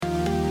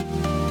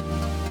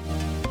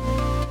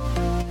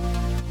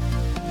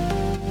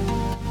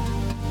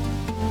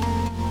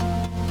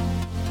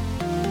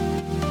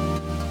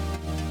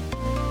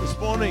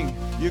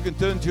You can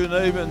turn to your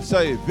neighbor and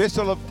say,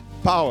 vessel of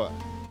power.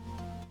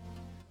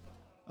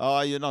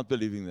 Oh, you're not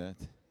believing that.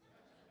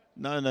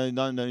 No,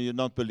 you're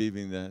not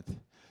believing that.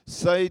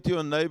 Say to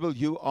your neighbor,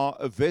 you are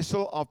a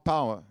vessel of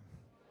power.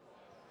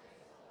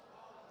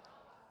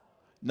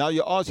 Now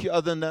you ask your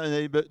other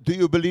neighbor, do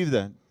you believe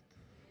that?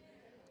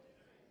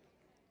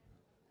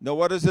 Now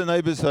what does the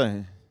neighbor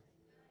say?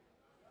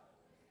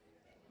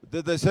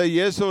 Did they say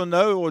yes or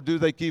no, or do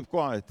they keep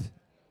quiet?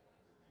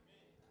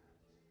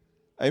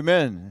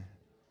 Amen.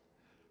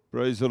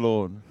 Praise the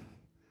Lord.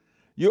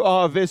 You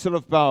are a vessel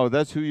of power.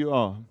 That's who you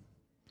are.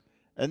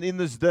 And in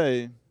this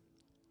day,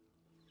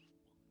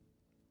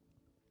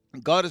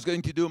 God is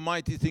going to do a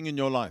mighty thing in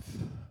your life.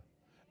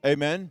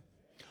 Amen.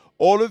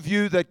 All of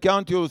you that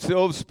count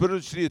yourselves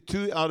spiritually a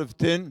 2 out of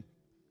 10,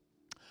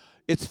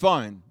 it's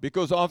fine.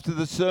 Because after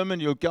the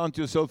sermon, you'll count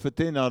yourself a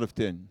 10 out of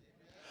 10.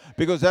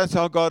 Because that's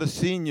how God has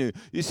seen you.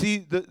 You see,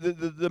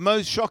 the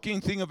most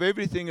shocking thing of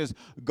everything is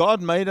God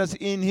made us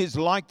in His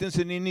likeness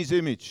and in His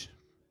image.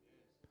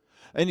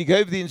 And He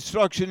gave the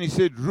instruction. He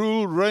said,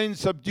 rule, reign,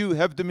 subdue,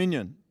 have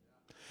dominion.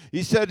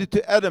 He said it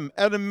to Adam.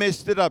 Adam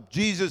messed it up.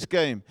 Jesus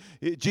came.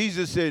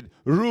 Jesus said,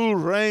 rule,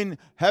 reign,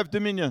 have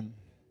dominion,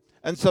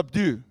 and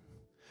subdue.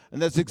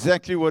 And that's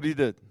exactly what He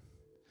did.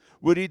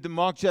 We read in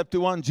Mark chapter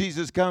 1,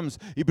 Jesus comes.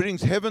 He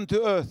brings heaven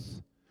to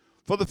earth.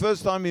 For the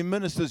first time He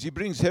ministers, He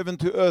brings heaven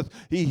to earth.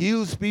 He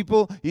heals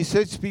people. He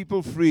sets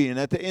people free. And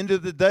at the end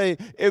of the day,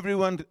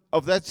 everyone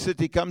of that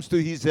city comes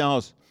to His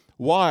house.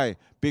 Why?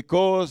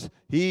 Because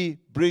He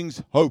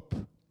brings hope.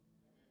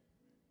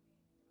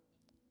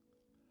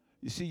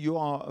 You see, you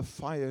are a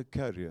fire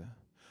carrier.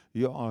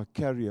 You are a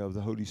carrier of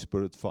the Holy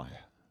Spirit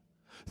fire.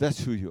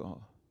 That's who you are.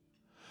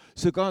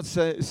 So God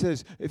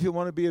says, if you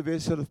want to be a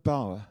vessel of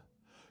power,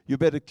 you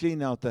better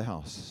clean out the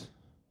house.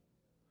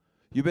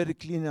 You better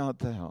clean out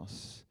the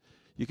house.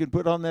 You can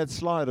put on that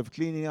slide of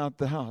cleaning out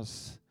the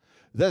house.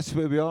 That's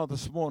where we are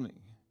this morning.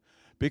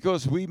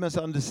 Because we must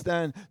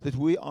understand that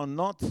we are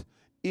not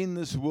in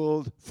this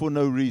world for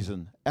no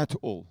reason at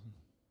all.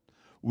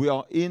 We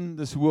are in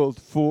this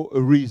world for a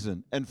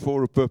reason and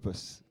for a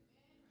purpose.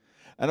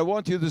 And I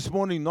want you this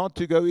morning not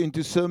to go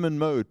into sermon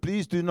mode.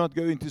 Please do not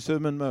go into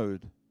sermon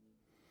mode.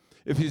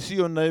 If you see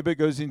your neighbor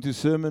goes into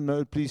sermon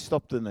mode, please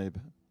stop the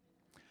neighbor.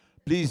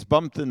 Please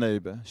bump the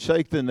neighbor,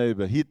 shake the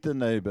neighbor, hit the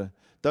neighbor.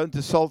 Don't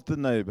assault the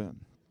neighbor.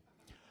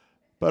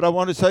 But I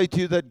want to say to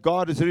you that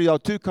there are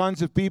 2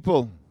 kinds of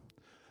people.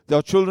 There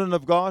are children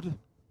of God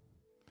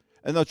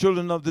and there are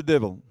children of the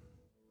devil.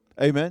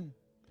 Amen.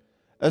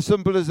 As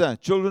simple as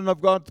that. Children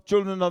of God,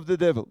 children of the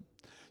devil.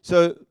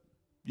 So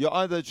you're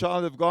either a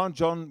child of God,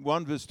 John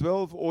 1 verse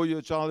 12, or you're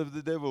a child of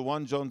the devil,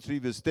 1 John 3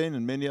 verse 10,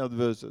 and many other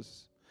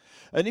verses.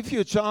 And if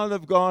you're a child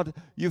of God,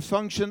 you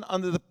function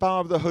under the power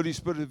of the Holy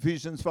Spirit,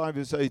 Ephesians 5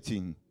 verse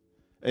 18.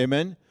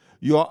 Amen.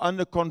 You are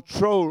under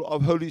control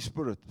of Holy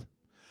Spirit.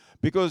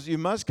 Because you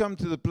must come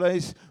to the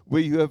place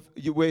where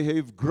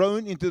you've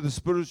grown into the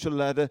spiritual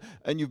ladder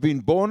and you've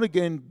been born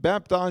again,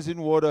 baptized in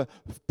water,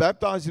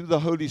 baptized with the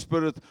Holy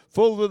Spirit,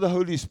 filled with the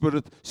Holy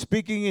Spirit,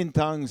 speaking in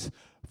tongues,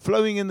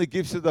 flowing in the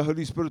gifts of the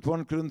Holy Spirit,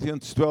 1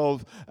 Corinthians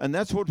 12. And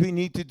that's what we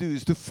need to do,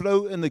 is to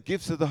flow in the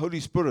gifts of the Holy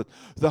Spirit.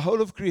 The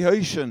whole of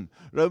creation,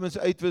 Romans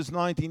 8 verse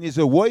 19, is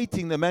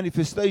awaiting the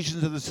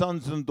manifestations of the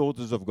sons and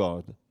daughters of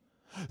God.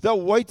 They're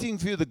waiting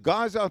for you. The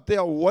guys out there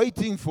are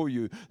waiting for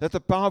you, that the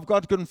power of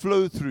God can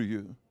flow through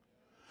you.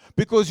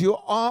 Because you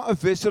are a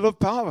vessel of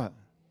power.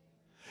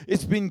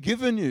 It's been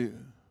given you.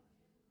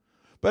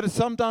 But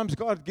sometimes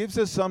God gives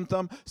us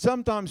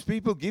sometimes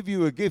people give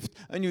you a gift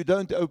and you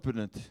don't open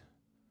it.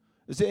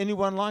 Is there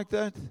anyone like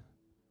that?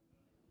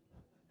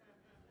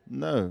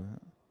 No.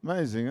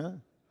 Amazing, huh?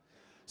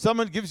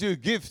 Someone gives you a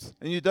gift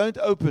and you don't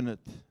open it.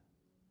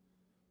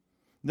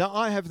 Now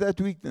I have that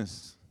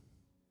weakness.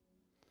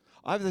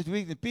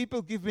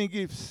 People give me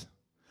gifts.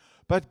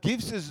 But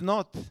gifts is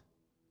not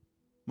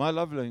my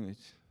love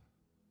language.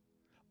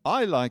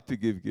 I like to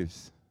give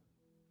gifts.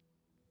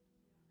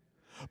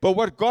 But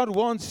what God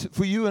wants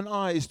for you and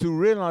I is to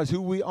realize who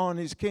we are in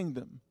His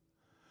kingdom.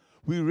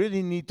 We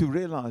really need to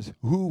realize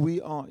who we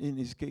are in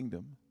His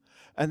kingdom.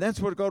 And that's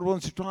what God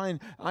wants to try and,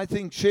 I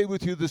think, share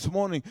with you this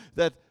morning,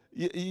 that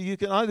you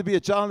can either be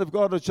a child of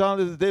God or a child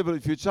of the devil.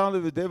 If you're a child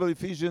of the devil,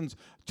 Ephesians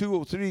 2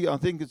 or 3, I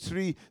think it's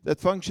 3, that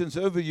functions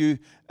over you,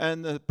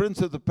 and the prince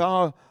of the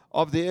power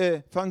of the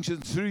air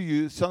functions through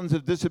you, sons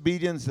of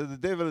disobedience. So the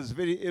devil is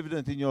very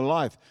evident in your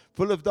life,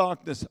 full of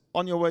darkness,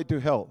 on your way to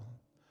hell.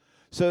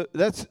 So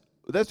that's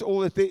all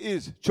that there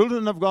is.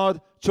 Children of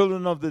God,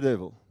 children of the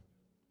devil.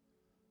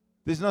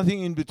 There's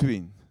nothing in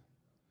between.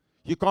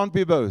 You can't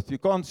be both. You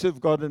can't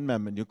serve God and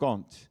mammon. You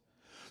can't.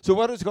 So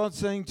what is God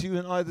saying to you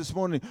and I this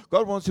morning?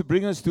 God wants to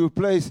bring us to a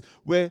place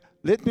where,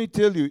 let me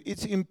tell you,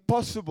 it's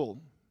impossible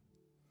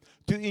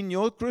to, in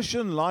your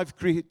Christian life,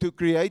 to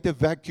create a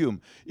vacuum.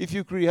 If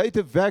you create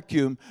a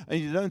vacuum and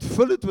you don't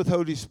fill it with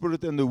Holy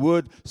Spirit and the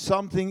Word,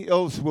 something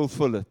else will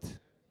fill it.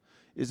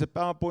 Is the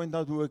PowerPoint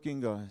not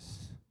working,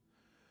 guys?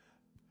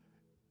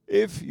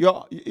 If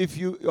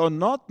you are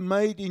not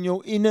made in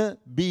your inner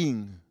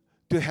being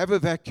to have a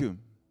vacuum,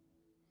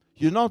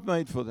 You're not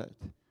made for that.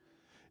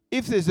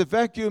 If there's a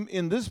vacuum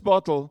in this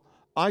bottle,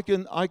 I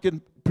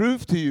can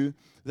prove to you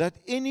that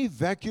any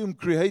vacuum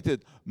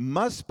created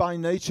must by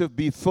nature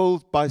be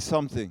filled by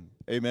something.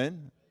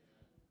 Amen?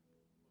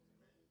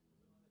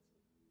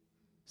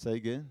 Say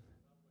again.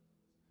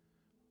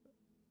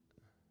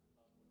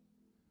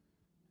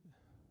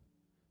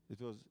 It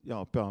was,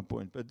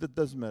 PowerPoint, but it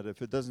doesn't matter.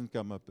 If it doesn't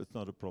come up, it's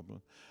not a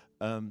problem.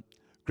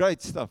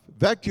 Great stuff.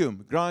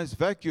 Vacuum, guys,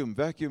 vacuum.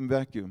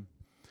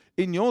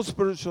 In your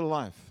spiritual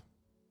life,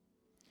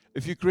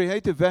 if you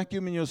create a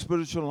vacuum in your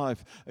spiritual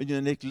life and you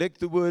neglect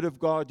the Word of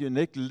God, you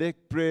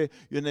neglect prayer,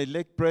 you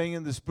neglect praying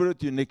in the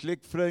Spirit, you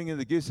neglect flowing in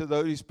the gifts of the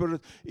Holy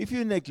Spirit, if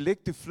you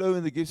neglect to flow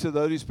in the gifts of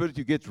the Holy Spirit,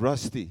 you get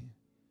rusty.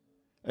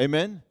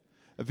 Amen?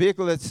 A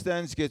vehicle that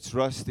stands gets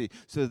rusty.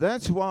 So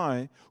that's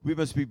why we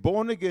must be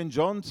born again,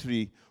 John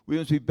 3. We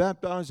must be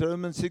baptized,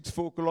 Romans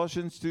 6:4,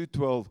 Colossians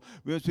 2:12.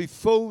 We must be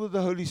filled with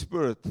the Holy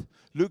Spirit,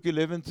 Luke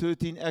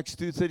 11:13, Acts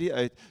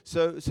 2:38.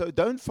 So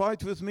don't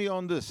fight with me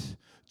on this.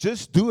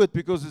 Just do it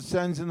because it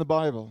stands in the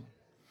Bible.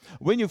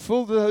 When you're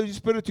filled with the Holy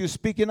Spirit, you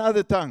speak in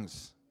other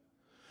tongues.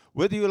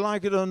 Whether you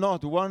like it or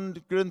not,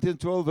 1 Corinthians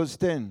 12 verse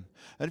 10.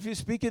 And if you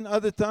speak in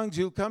other tongues,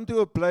 you'll come to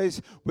a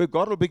place where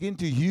God will begin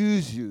to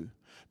use you.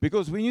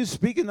 Because when you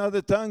speak in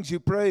other tongues, you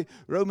pray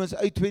Romans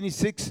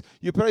 8:26,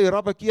 you pray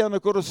Rabakia na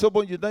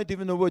Korosobo, you don't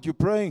even know what you're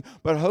praying.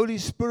 But Holy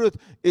Spirit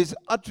is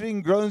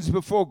uttering groans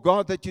before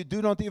God that you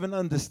do not even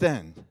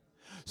understand.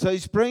 So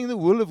He's praying the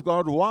will of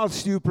God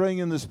whilst you're praying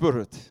in the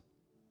Spirit.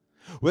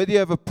 Whether you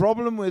have a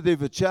problem, whether you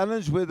have a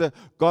challenge, whether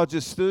God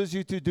just stirs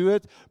you to do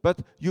it, but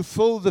you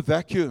fill the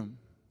vacuum.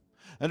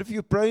 And if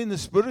you pray in the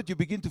Spirit, you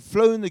begin to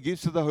flow in the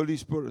gifts of the Holy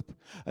Spirit.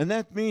 And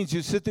that means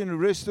you sit in a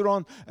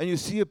restaurant and you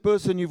see a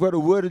person, you've got a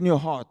word in your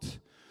heart.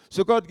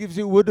 So God gives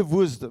you a word of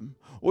wisdom.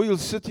 Or you'll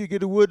sit, you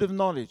get a word of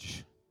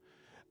knowledge.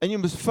 And you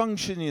must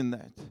function in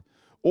that.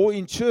 Or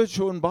in church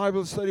or in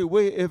Bible study,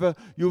 wherever,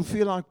 you'll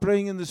feel like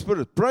praying in the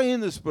Spirit. Pray in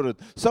the Spirit.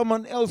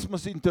 Someone else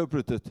must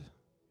interpret it.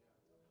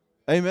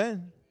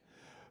 Amen?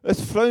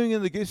 It's flowing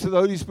in the gifts of the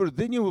Holy Spirit.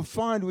 Then you will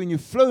find when you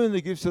flow in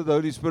the gifts of the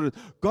Holy Spirit,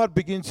 God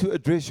begins to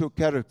address your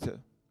character.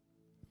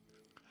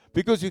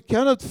 Because you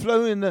cannot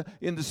flow in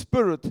the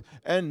Spirit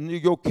and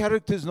your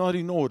character is not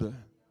in order.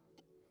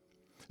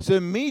 So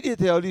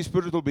immediately the Holy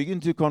Spirit will begin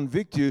to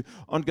convict you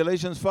on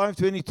Galatians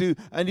 5:22,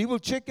 and He will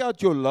check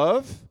out your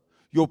love,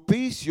 your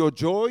peace, your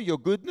joy, your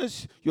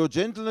goodness, your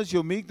gentleness,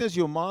 your meekness,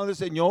 your mildness,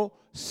 and your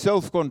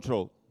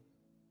self-control.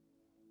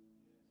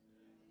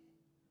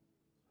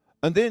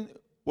 And then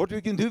what we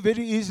can do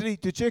very easily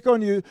to check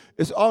on you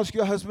is ask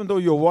your husband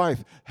or your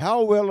wife,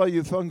 how well are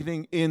you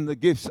functioning in the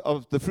gifts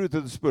of the fruit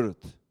of the Spirit?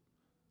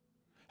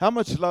 How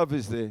much love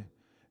is there?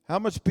 How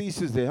much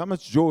peace is there? How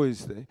much joy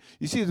is there?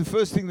 You see, the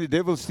first thing the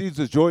devil steals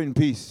is joy and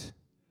peace.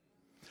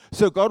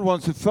 So God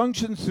wants to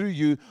function through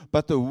you,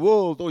 but the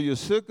world or your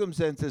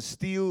circumstances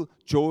steal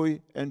joy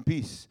and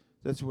peace.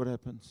 That's what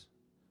happens.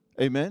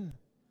 Amen?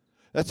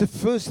 That's the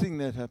first thing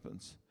that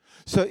happens.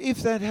 So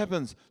if that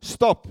happens,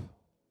 stop.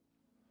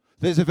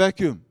 There's a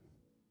vacuum.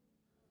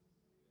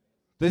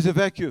 There's a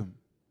vacuum.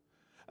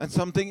 And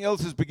something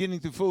else is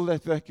beginning to fill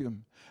that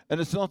vacuum. And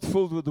it's not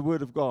filled with the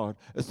Word of God.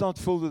 It's not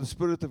filled with the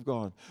Spirit of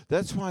God.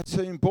 That's why it's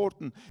so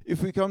important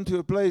if we come to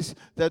a place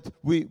that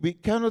we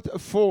cannot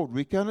afford.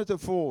 We cannot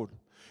afford.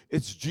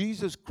 It's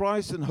Jesus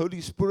Christ and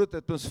Holy Spirit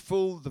that must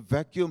fill the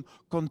vacuum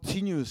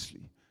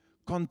continuously.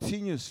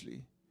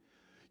 Continuously.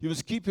 You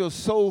must keep your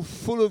soul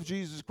full of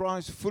Jesus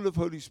Christ, full of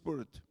Holy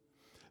Spirit.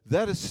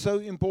 That is so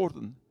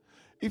important.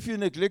 If you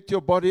neglect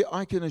your body,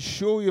 I can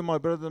assure you, my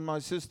brother and my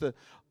sister,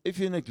 if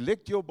you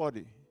neglect your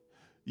body,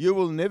 you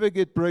will never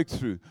get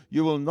breakthrough.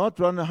 You will not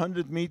run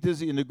 100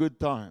 meters in a good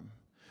time.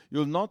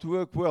 You'll not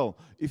work well.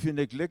 If you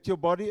neglect your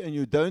body and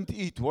you don't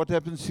eat, what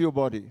happens to your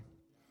body?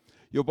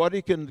 Your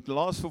body can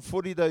last for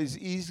 40 days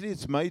easily.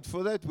 It's made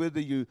for that. Whether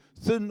you're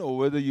thin or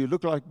whether you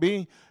look like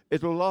me,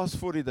 it will last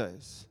 40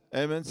 days.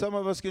 Amen. Some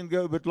of us can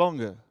go a bit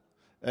longer.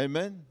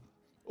 Amen.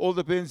 All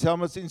depends how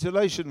much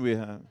insulation we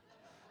have.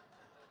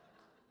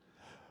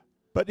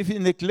 But if you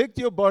neglect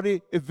your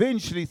body,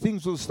 eventually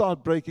things will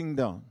start breaking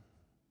down.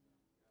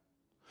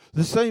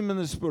 The same in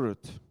the Spirit.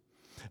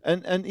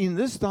 And in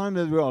this time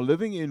that we are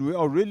living in, we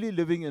are really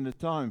living in a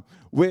time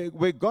where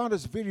God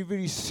is very,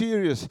 very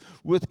serious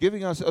with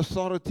giving us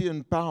authority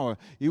and power.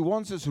 He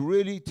wants us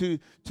really to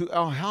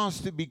our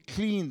house to be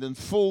cleaned and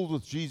filled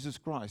with Jesus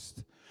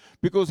Christ.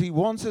 Because He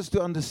wants us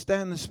to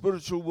understand the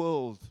spiritual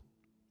world.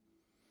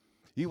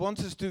 He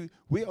wants us to,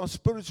 we are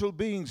spiritual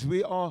beings.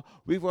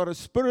 We've got a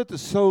spirit, a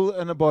soul,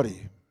 and a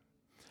body.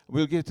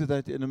 We'll get to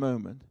that in a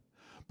moment.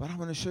 But I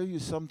want to show you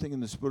something in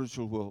the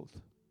spiritual world.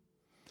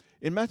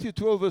 In Matthew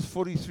 12, verse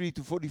 43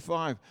 to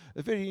 45,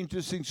 a very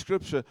interesting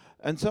scripture,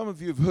 and some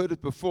of you have heard it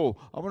before.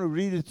 I want to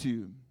read it to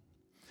you.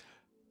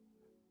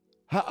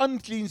 An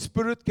unclean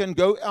spirit can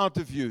go out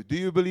of you. Do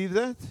you believe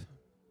that?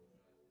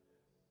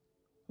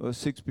 Well,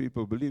 6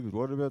 people believe it.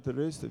 What about the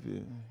rest of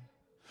you?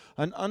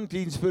 An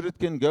unclean spirit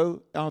can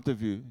go out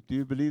of you. Do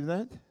you believe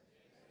that?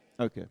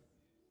 Okay.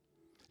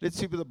 Let's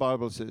see what the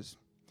Bible says.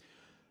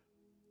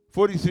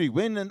 43.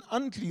 When an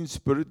unclean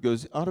spirit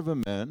goes out of a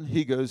man,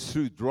 he goes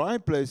through dry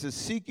places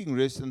seeking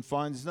rest and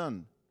finds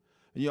none.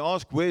 And you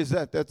ask, where is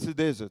that? That's the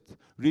desert.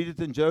 Read it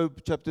in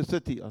Job chapter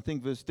 30, I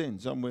think verse 10,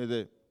 somewhere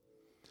there.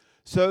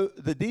 So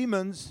the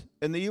demons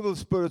and the evil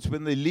spirits,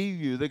 when they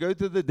leave you, they go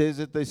to the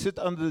desert, they sit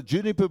under the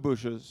juniper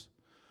bushes,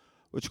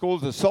 which is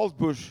called the salt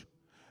bush,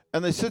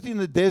 and they sit in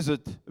the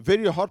desert, a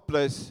very hot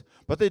place,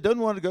 but they don't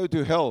want to go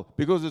to hell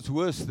because it's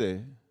worse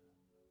there.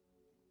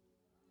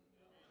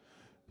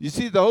 You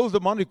see, the whole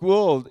demonic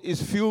world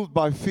is fueled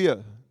by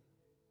fear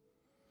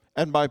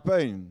and by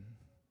pain.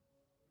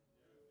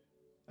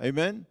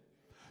 Amen?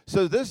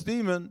 So this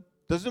demon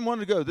doesn't want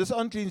to go. This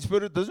unclean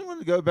spirit doesn't want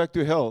to go back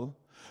to hell.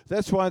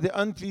 That's why the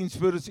unclean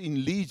spirits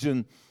in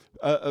Legion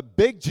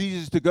begged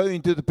Jesus to go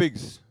into the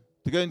pigs,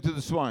 to go into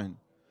the swine.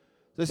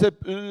 They said,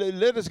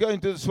 let us go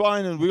into the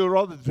swine and we'll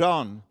rather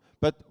drown.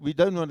 But we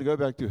don't want to go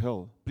back to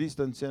hell. Please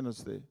don't send us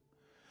there.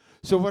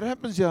 So what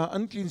happens here,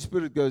 unclean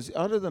spirit goes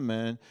out of the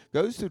man,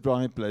 goes to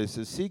dry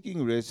places,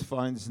 seeking rest,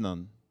 finds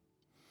none.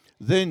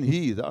 Then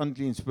he, the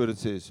unclean spirit,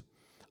 says,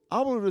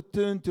 I will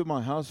return to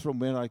my house from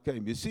where I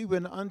came. You see,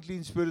 when an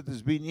unclean spirit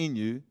has been in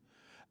you,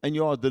 and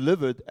you are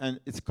delivered and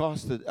it's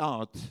casted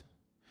out,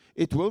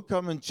 it will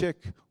come and check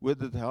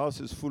whether the house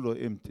is full or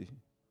empty.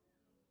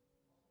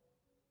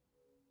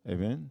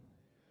 Amen?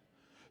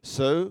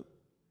 So,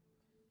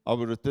 I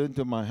will return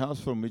to my house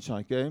from which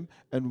I came,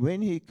 and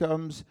when he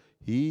comes,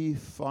 he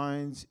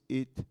finds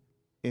it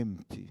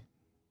empty.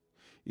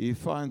 He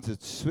finds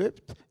it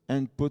swept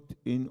and put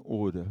in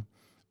order,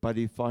 but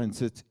he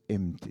finds it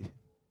empty.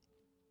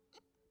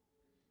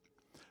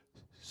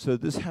 So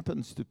this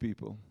happens to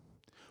people.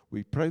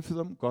 We pray for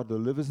them, God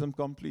delivers them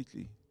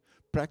completely.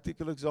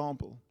 Practical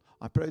example.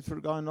 I prayed for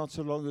a guy not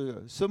so long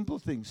ago. Simple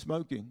thing,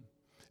 smoking.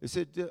 He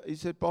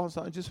said,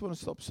 Pastor, I just want to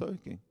stop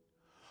smoking.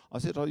 I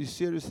said, are you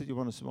serious that you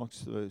want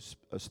to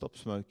stop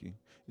smoking?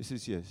 He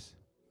says, yes.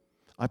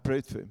 I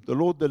prayed for him. The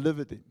Lord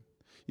delivered him.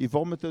 He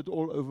vomited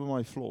all over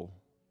my floor.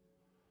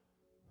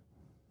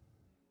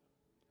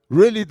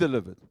 Really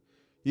delivered.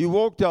 He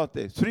walked out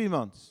there 3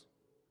 months.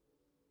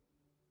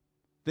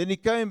 Then he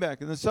came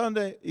back, and the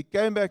Sunday he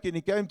came back and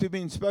he came to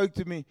me and spoke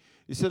to me.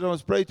 He said, I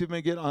must pray to him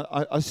again.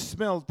 I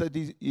smelled that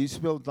he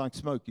smelled like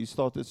smoke. He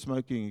started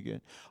smoking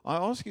again. I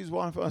asked his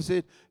wife, I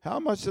said, how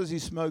much does he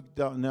smoke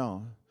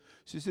now?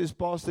 She says,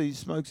 Pastor, he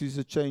smokes, he's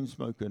a chain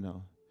smoker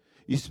now.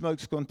 He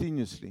smokes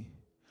continuously.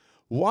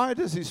 Why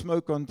does he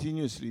smoke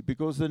continuously?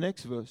 Because the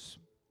next verse,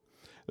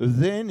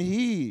 then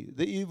he,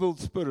 the evil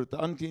spirit,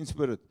 the unclean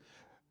spirit,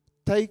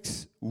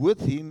 takes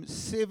with him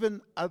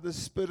 7 other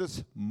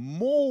spirits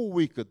more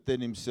wicked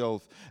than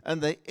himself,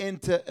 and they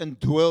enter and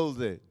dwell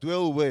there.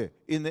 Dwell where?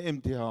 In the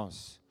empty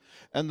house.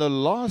 And the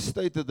last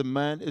state of the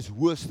man is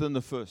worse than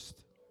the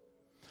first.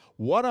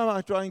 What am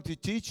I trying to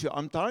teach you?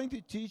 I'm trying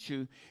to teach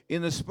you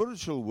in the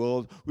spiritual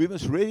world, we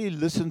must really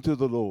listen to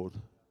the Lord.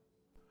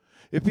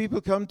 If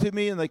people come to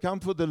me and they come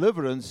for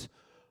deliverance,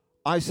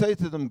 I say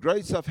to them,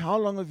 great stuff, how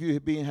long have you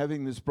been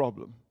having this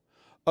problem?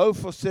 Oh,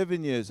 for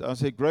 7 years. I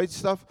say, great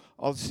stuff.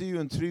 I'll see you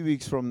in 3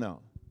 weeks from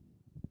now.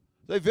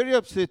 They're very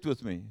upset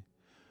with me.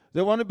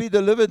 They want to be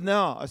delivered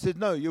now. I said,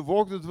 no, you've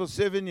walked it for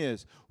 7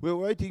 years. We're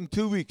waiting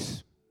 2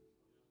 weeks.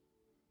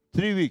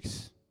 3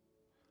 weeks.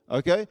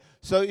 Okay?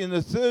 So in the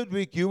 3rd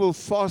week, you will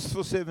fast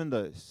for 7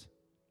 days.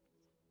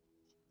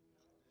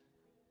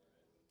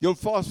 You'll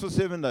fast for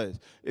 7 days.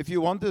 If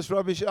you want this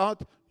rubbish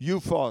out, you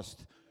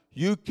fast.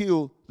 You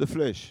kill the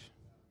flesh.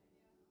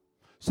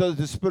 So that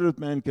the spirit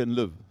man can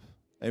live.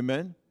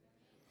 Amen?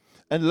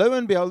 And lo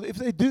and behold, if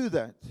they do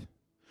that,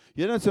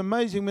 you know, it's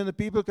amazing when the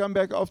people come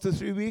back after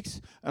 3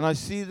 weeks and I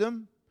see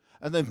them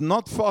and they've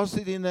not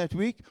fasted in that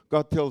week,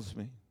 God tells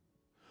me.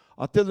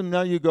 I tell them,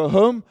 now you go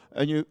home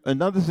and you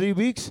another 3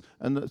 weeks,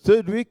 and the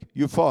 3rd week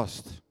you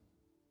fast.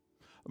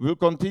 We'll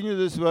continue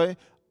this way,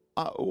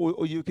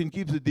 or you can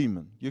keep the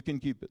demon. You can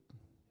keep it.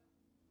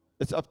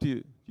 It's up to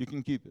you. You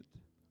can keep it.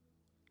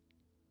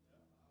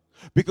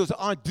 Because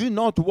I do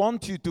not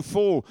want you to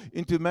fall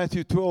into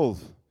Matthew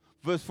 12.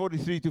 Verse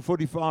 43 to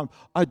 45,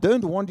 I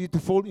don't want you to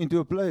fall into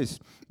a place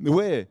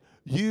where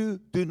you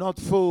do not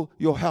fill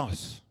your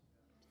house,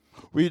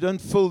 where you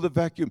don't fill the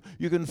vacuum.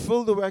 You can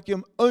fill the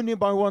vacuum only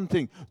by one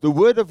thing, the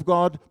Word of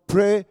God,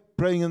 prayer,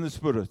 praying in the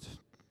Spirit.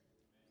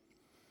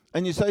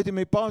 And you say to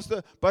me,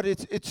 Pastor, but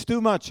it's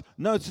too much.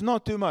 No, it's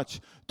not too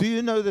much. Do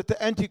you know that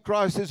the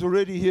Antichrist is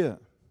already here?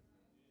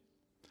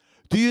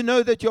 Do you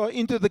know that you are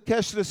into the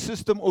cashless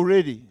system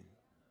already?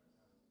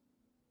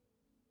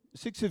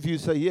 6 of you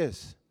say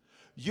yes.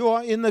 You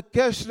are in the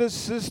cashless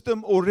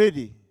system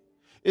already.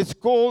 It's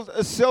called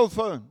a cell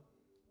phone.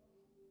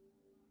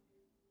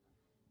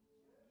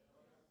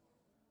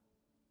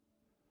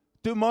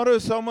 Tomorrow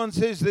someone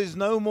says there's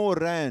no more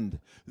rand.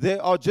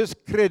 There are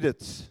just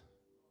credits.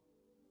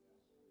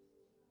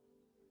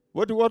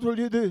 What will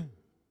you do?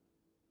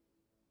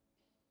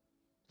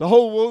 The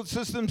whole world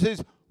system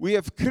says we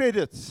have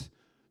credits.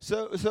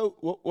 So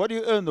what do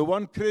you earn? The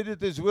one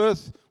credit is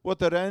worth what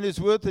the rand is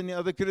worth, and the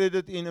other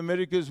credit in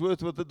America is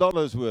worth what the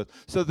dollar is worth.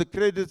 So the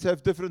credits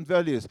have different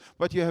values,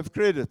 but you have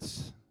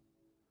credits.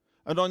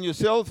 And on your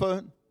cell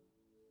phone,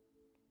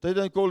 they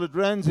don't call it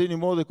rands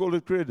anymore, they call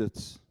it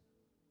credits.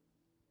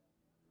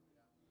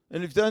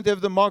 And if you don't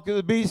have the mark of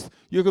the beast,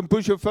 you can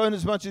push your phone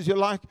as much as you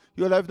like,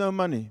 you'll have no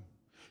money.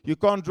 You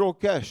can't draw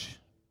cash.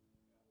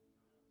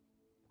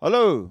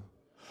 Hello?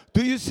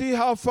 Do you see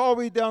how far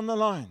we're down the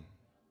line?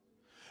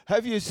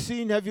 Have you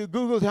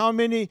Googled how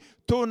many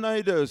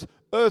tornadoes,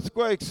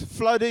 earthquakes,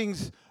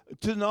 floodings,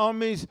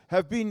 tsunamis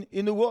have been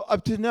in the world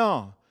up to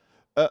now?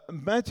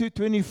 Matthew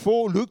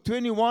 24, Luke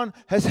 21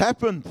 has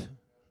happened.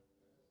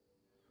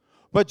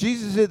 But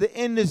Jesus said the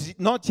end is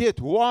not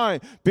yet. Why?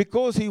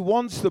 Because He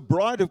wants the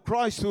bride of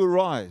Christ to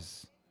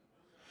arise.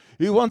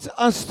 He wants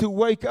us to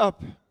wake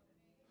up.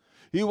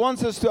 He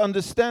wants us to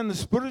understand the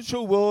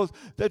spiritual world,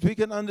 that we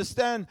can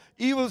understand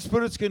evil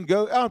spirits can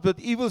go out, but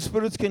evil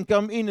spirits can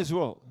come in as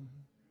well.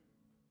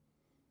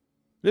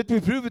 Let me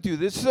prove it to you.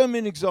 There's so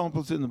many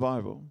examples in the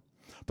Bible.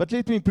 But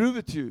let me prove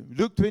it to you.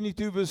 Luke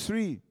 22 verse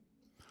 3.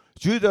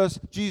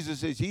 Jesus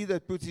says, he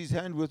that puts his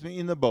hand with me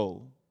in the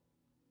bowl,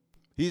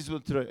 he's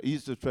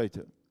the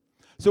traitor.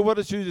 So what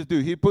does Judas do?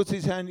 He puts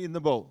his hand in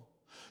the bowl.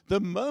 The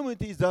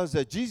moment he does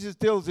that, Jesus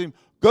tells him,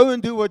 go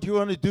and do what you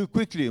want to do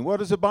quickly. And what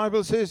does the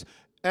Bible say?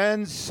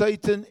 And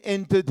Satan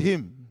entered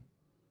him.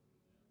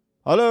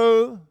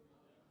 Hello?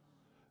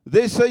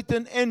 There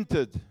Satan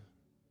entered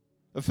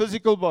a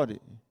physical body.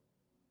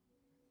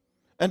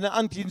 And the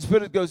unclean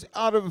spirit goes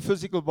out of a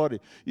physical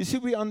body. You see,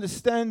 we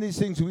understand these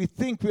things. We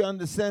think we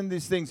understand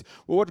these things.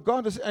 But what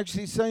God is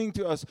actually saying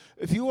to us,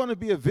 if you want to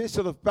be a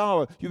vessel of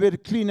power, you better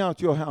clean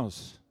out your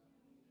house.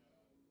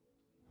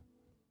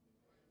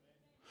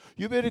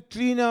 You better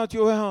clean out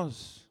your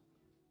house.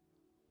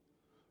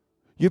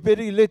 You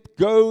better let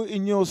go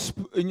in your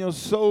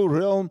soul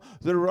realm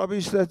the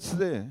rubbish that's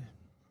there.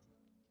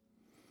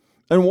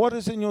 And what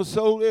is in your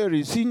soul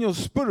area? See, in your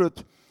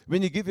spirit,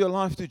 when you give your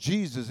life to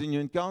Jesus and you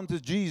encounter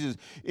Jesus,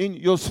 in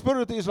your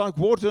spirit is like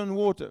water and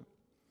water.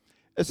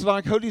 It's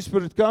like Holy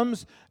Spirit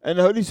comes and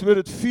the Holy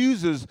Spirit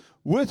fuses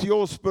with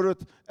your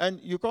spirit, and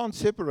you can't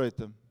separate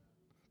them.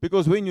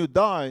 Because when you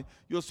die,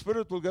 your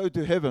spirit will go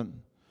to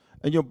heaven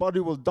and your body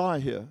will die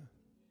here.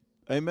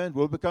 Amen.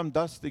 Will become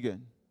dust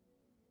again.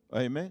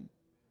 Amen.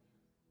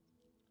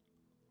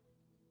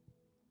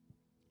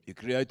 You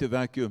create a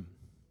vacuum.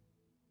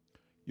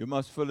 You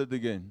must fill it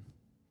again.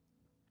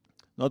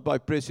 Not by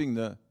pressing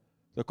the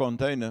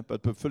container,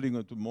 but by filling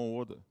it with more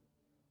water.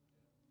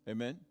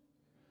 Amen?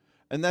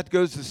 And that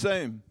goes the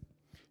same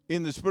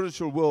in the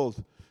spiritual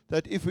world.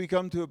 That if we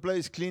come to a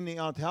place cleaning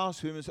out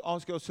house, we must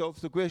ask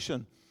ourselves the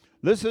question,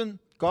 listen,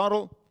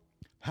 Carl,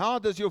 how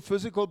does your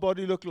physical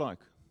body look like?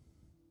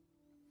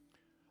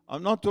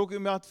 I'm not talking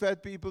about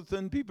fat people,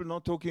 thin people,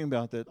 not talking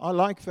about that. I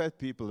like fat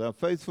people. They're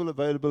faithful,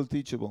 available,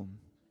 teachable.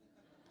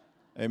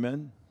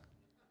 Amen?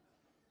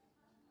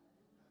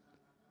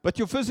 But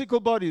your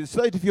physical body, the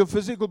state of your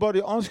physical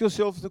body, ask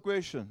yourself the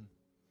question,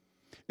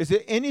 is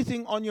there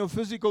anything on your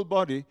physical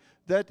body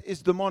that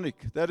is demonic,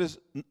 that is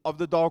of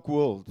the dark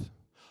world?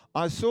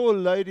 I saw a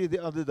lady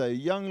the other day, a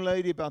young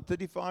lady about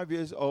 35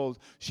 years old.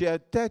 She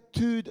had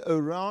tattooed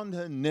around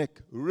her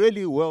neck,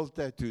 really well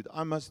tattooed.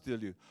 I must tell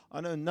you,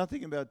 I know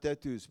nothing about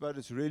tattoos, but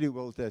it's really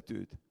well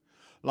tattooed.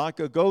 Like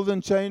a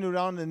golden chain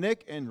around the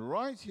neck and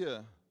right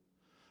here.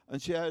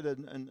 And she had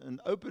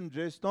an open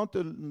dress, not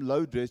a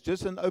low dress,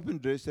 just an open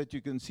dress that you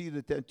can see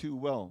the tattoo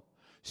well.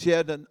 She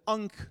had an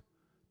ankh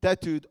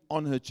tattooed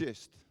on her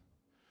chest.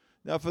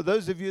 Now, for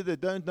those of you that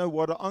don't know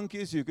what an ankh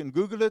is, you can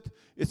Google it.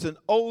 It's an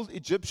old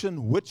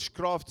Egyptian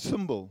witchcraft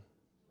symbol.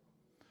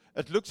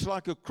 It looks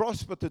like a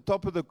cross, but the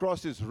top of the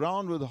cross is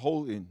round with a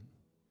hole in.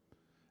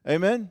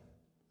 Amen?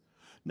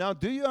 Now,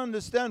 do you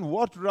understand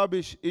what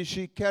rubbish is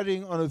she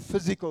carrying on her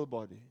physical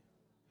body?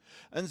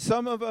 And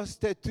some of us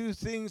tattoo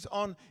things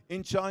on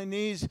in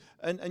Chinese,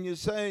 and you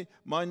say,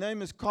 my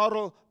name is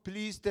Carl,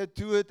 please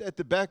tattoo it at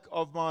the back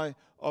of my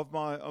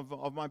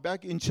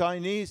back in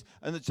Chinese.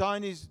 And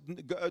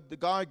the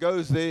guy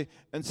goes there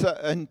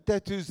and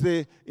tattoos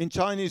there in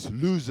Chinese,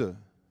 loser.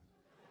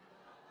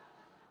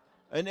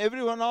 And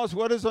everyone asks,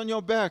 what is on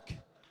your back?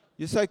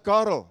 You say,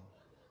 Carl.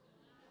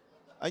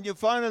 And you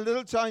find a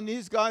little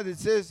Chinese guy that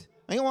says,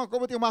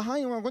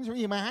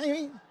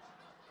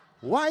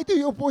 why do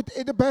you put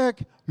in the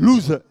back,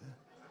 loser?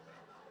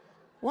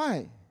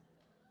 Why?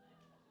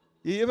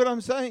 You hear what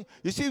I'm saying?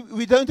 You see,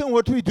 we don't know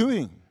what we're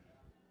doing.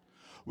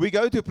 We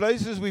go to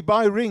places, we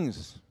buy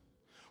rings.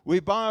 We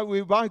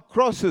buy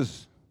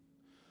crosses.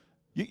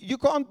 You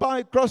can't buy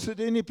a cross at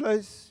any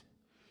place.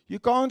 You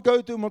can't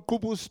go to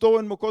Makupu's store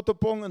in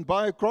Mokotopong and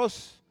buy a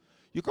cross.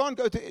 You can't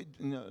go to,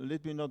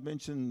 let me not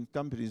mention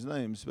companies'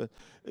 names, but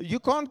you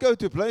can't go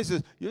to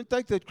places. You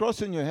take that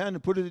cross in your hand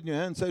and put it in your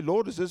hand and say,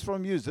 Lord, is this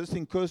from you? Is this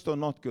thing cursed or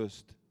not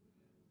cursed?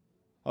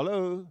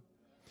 Hello?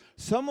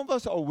 Some of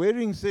us are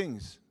wearing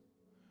things,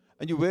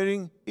 and you're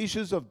wearing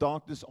issues of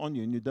darkness on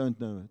you, and you don't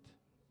know it.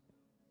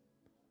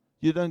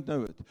 You don't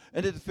know it.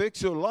 And it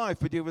affects your life,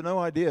 but you have no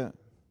idea.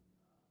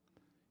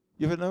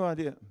 You have no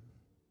idea.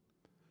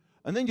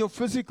 And then your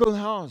physical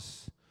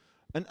house.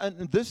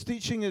 And this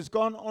teaching has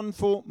gone on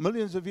for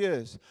millions of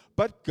years.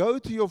 But go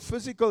to your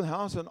physical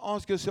house and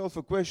ask yourself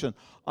a question.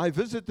 I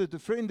visited a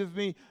friend of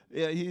me.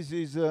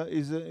 He's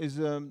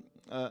a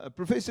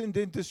professor in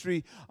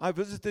dentistry. I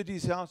visited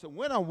his house. And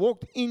when I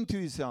walked into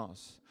his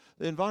house,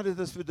 they invited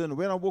us for dinner.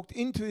 When I walked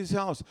into his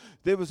house,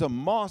 there was a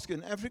mask,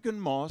 an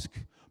African mask,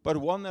 but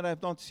one that I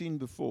have not seen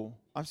before.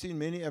 I've seen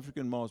many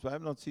African masks, but I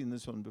have not seen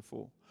this one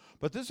before.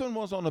 But this one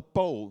was on a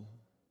pole.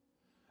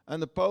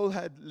 And the pole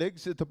had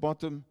legs at the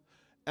bottom.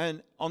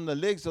 And on the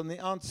legs, on the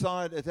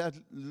outside, it had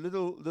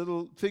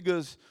little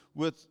figures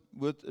with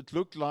it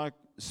looked like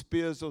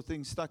spears or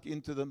things stuck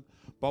into them.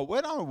 But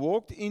when I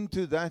walked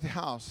into that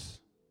house,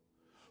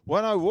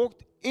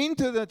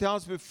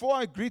 before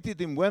I greeted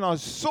him, when I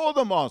saw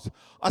the mask,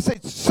 I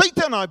said,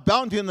 Satan, I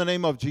bound you in the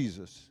name of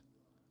Jesus.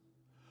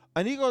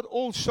 And he got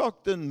all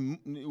shocked, and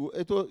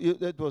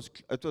it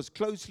was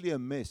closely a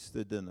mess,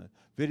 the dinner,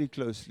 very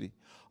closely.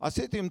 I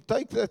said to him,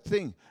 take that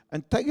thing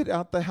and take it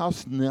out the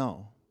house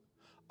now.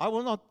 I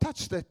will not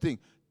touch that thing.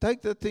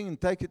 Take that thing and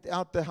take it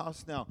out the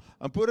house now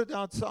and put it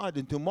outside,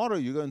 and tomorrow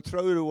you go and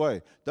throw it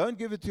away. Don't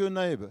give it to your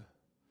neighbor.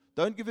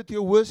 Don't give it to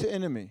your worst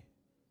enemy.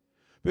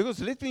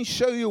 Because let me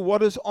show you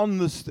what is on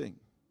this thing.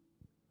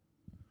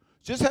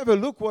 Just have a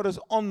look what is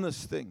on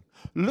this thing.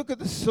 Look at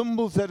the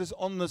symbols that is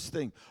on this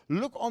thing.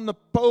 Look on the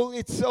pole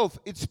itself.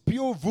 It's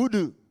pure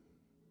voodoo.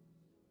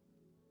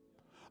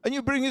 And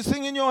you bring this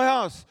thing in your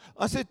house.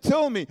 I said,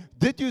 tell me,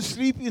 did you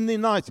sleep in the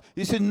night?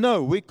 He said,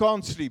 no, we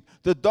can't sleep.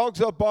 The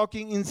dogs are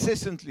barking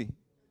incessantly.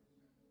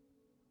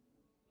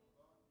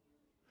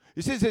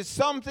 He says there's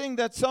something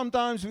that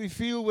sometimes we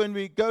feel when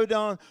we go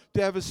down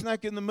to have a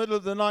snack in the middle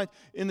of the night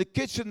in the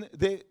kitchen.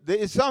 There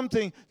is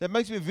something that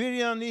makes me very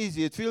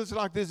uneasy. It feels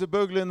like there's a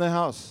burglar in the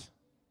house.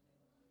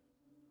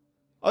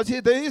 I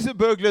said, there is a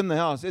burglar in the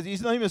house.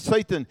 His name is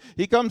Satan.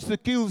 He comes to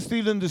kill,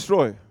 steal, and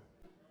destroy.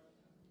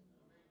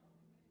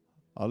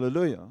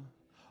 Hallelujah.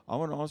 I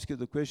want to ask you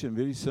the question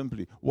very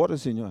simply. What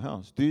is in your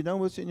house? Do you know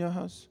what's in your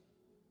house?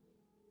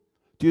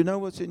 Do you know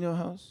what's in your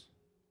house?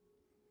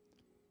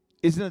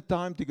 Isn't it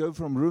time to go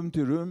from room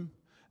to room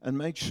and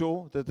make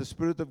sure that the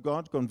Spirit of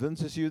God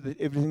convinces you that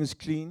everything is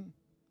clean?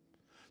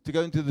 To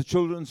go into the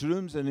children's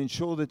rooms and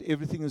ensure that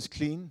everything is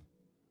clean?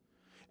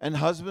 And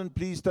husband,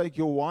 please take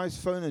your wife's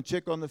phone and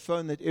check on the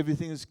phone that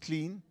everything is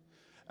clean.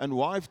 And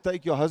wife,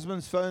 take your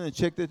husband's phone and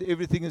check that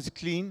everything is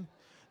clean.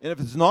 And if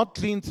it's not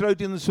clean, throw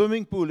it in the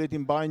swimming pool. Let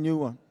him buy a new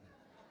one.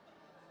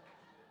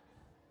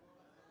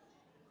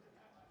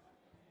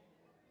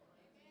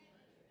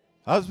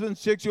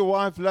 Husbands, check your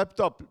wife's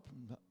laptop.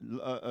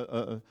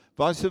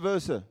 Vice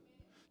versa.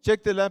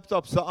 Check the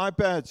laptops, the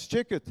iPads.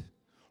 Check it.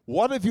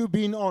 What have you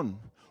been on?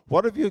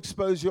 What have you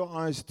exposed your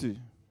eyes to?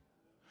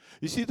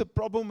 You see, the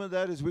problem with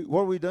that is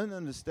what we don't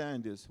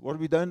understand is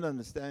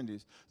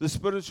the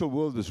spiritual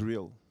world is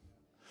real.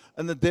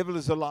 And the devil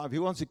is alive. He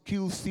wants to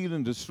kill, steal,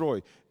 and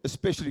destroy,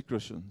 especially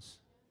Christians.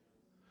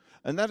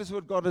 And that is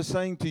what God is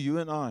saying to you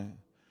and I.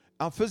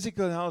 Our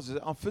physical houses,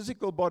 our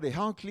physical body,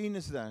 how clean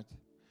is that?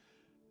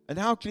 And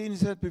how clean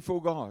is that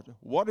before God?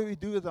 What do we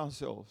do with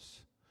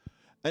ourselves?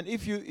 And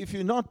if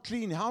you're not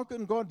clean, how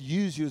can God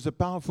use you as a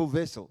powerful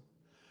vessel?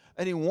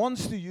 And He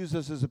wants to use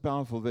us as a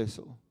powerful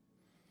vessel.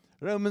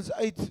 Romans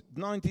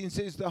 8:19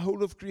 says the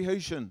whole of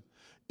creation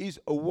is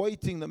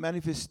awaiting the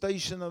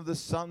manifestation of the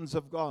sons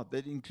of God.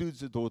 That includes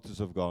the daughters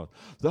of God.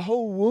 The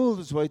whole world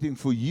is waiting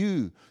for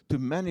you to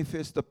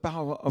manifest the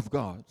power of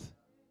God.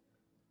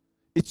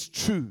 It's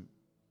true.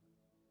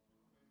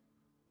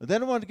 And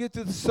then I want to get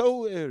to the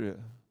soul area.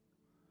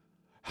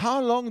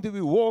 How long do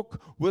we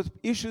walk with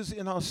issues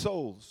in our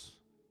souls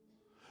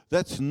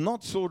that's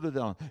not sorted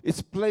out?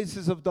 It's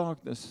places of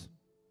darkness.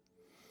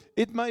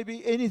 It may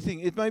be anything.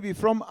 It may be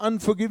from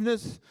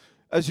unforgiveness.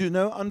 As you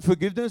know,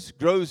 unforgiveness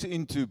grows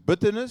into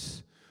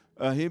bitterness.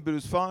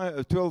 Hebrews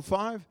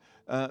 12:5.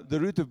 The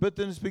root of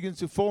bitterness begins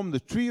to form. The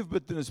tree of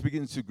bitterness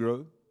begins to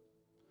grow.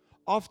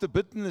 After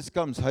bitterness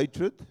comes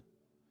hatred.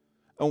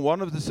 And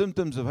one of the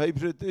symptoms of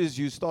hatred is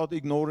you start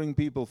ignoring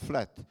people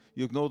flat.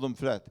 You ignore them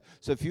flat.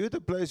 So if you're at a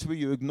place where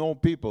you ignore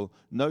people,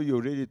 know you're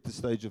already at the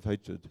stage of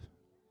hatred.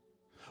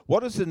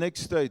 What is the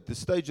next stage? The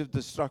stage of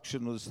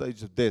destruction or the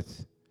stage of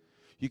death?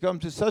 You come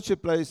to such a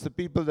place, the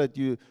people that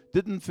you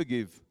didn't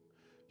forgive,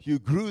 you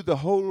grew the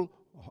whole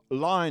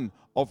line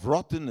of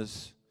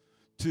rottenness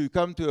to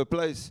come to a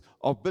place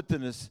of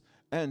bitterness.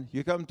 And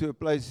you come to a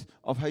place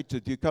of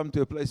hatred. You come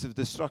to a place of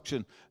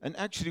destruction. And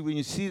actually, when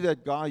you see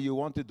that guy, you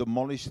want to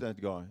demolish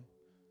that guy.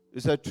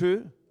 Is that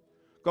true?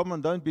 Come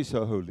on, don't be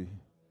so holy.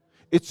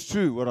 It's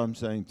true what I'm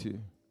saying to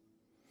you.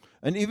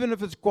 And even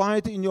if it's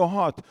quiet in your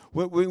heart,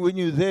 when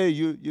you're there,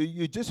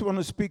 you just want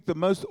to speak the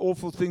most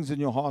awful things in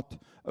your heart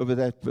over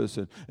that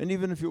person. And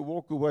even if you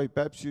walk away,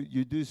 perhaps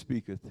you do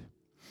speak it.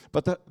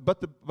 But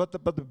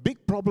the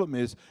big problem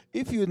is,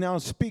 if you now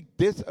speak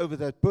death over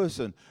that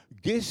person,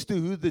 guess to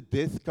who the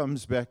death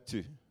comes back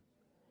to?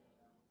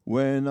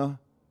 When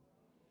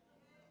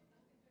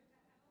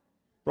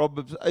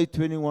Proverbs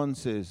 8:21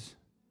 says,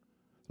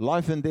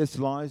 Life and death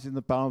lies in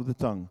the power of the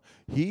tongue.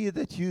 He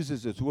that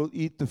uses it will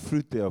eat the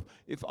fruit thereof.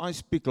 If I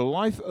speak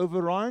life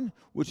over Ryan,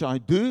 which I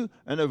do,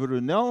 and over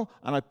Renell,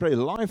 and I pray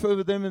life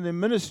over them in their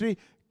ministry,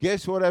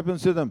 guess what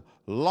happens to them?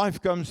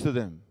 Life comes to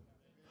them.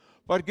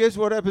 But guess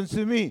what happens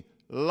to me?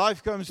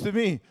 Life comes to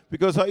me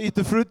because I eat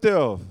the fruit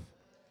thereof.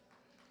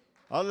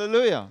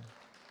 Hallelujah.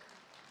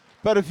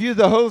 But if you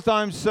the whole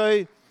time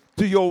say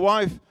to your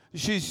wife,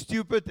 she's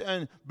stupid,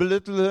 and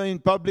belittle her in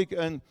public,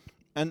 and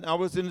I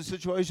was in a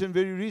situation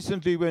very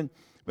recently when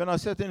I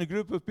sat in a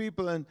group of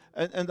people, and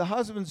the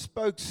husband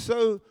spoke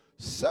so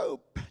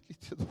badly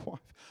to the wife.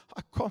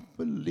 I can't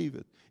believe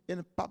it. In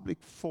a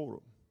public forum.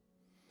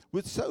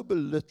 Would so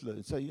belittle her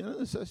and say,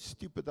 it's so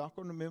stupid. I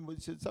can't remember. He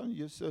said, something,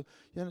 you're so,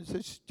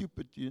 so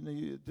stupid.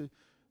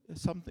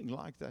 Something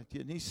like that.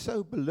 And he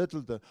so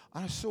belittled her.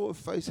 I saw her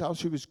face, how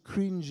she was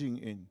cringing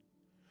in.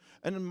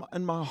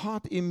 And my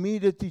heart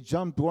immediately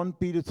jumped 1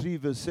 Peter 3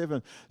 verse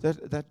 7,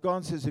 that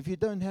God says, if you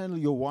don't handle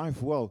your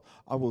wife well,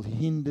 I will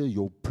hinder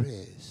your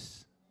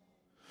prayers.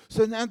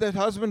 So now that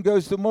husband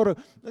goes tomorrow,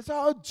 they say,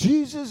 oh,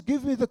 Jesus,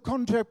 give me the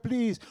contract,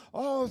 please.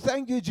 Oh,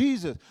 thank you,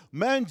 Jesus.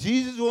 Man,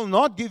 Jesus will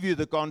not give you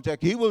the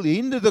contract. He will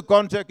hinder the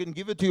contract and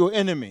give it to your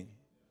enemy.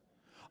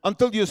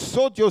 Until you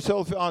sort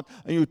yourself out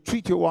and you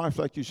treat your wife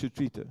like you should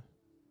treat her.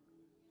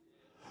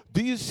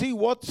 Do you see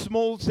what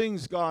small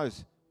things,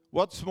 guys?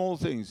 What small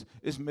things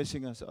is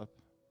messing us up?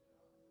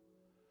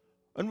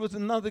 And with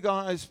another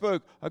guy I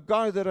spoke, a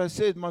guy that I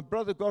said, my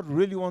brother, God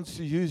really wants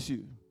to use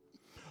you.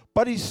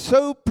 But he's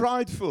so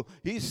prideful.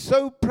 He's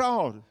so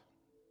proud.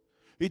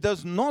 He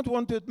does not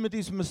want to admit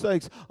his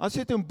mistakes. I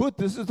said to him, but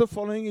this is the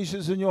following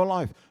issues in your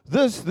life.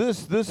 This,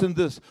 and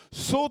this.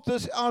 Sort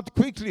this out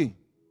quickly.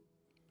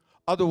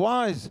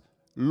 Otherwise,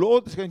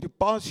 Lord is going to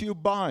pass you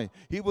by.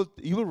 He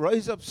will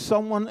raise up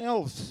someone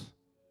else.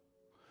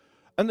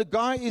 And the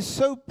guy is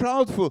so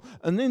proudful.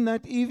 And then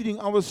that evening,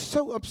 I was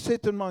so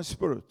upset in my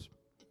spirit.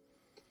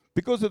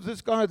 Because of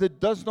this guy that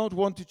does not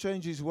want to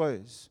change his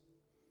ways.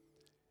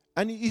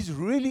 And he is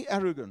really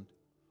arrogant.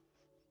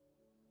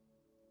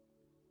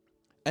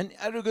 And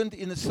arrogant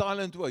in a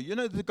silent way. You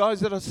know the guys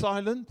that are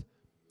silent?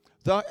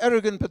 They are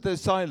arrogant, but they're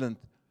silent.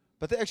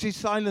 But they're actually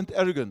silent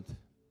arrogant.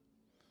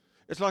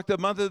 It's like the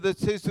mother that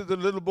says to the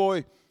little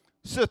boy,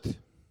 sit.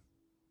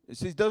 He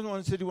says, he doesn't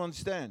want to sit, he wants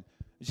to stand.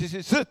 And she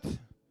says, sit.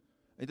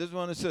 He doesn't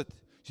want to sit.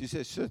 She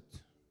says, sit.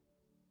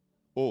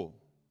 Oh.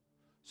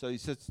 So he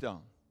sits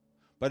down.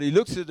 But he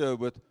looks at her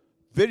with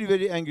very,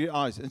 very angry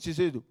eyes. And she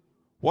said,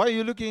 why are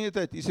you looking at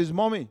that? He says,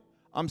 Mommy,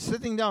 I'm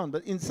sitting down,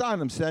 but inside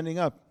I'm standing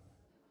up.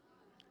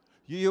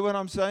 You hear what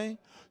I'm saying?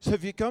 So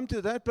if you come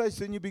to that place,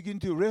 then you begin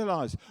to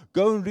realize.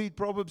 Go and read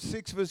Proverbs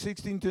 6, verse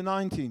 16 to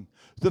 19.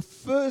 The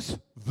first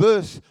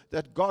verse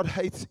that God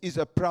hates is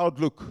a proud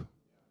look.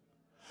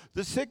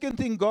 The second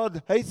thing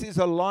God hates is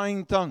a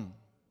lying tongue.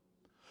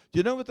 Do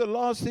you know what the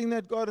last thing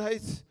that God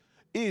hates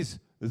is?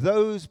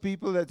 Those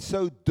people that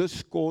sow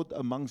discord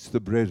amongst the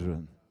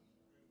brethren.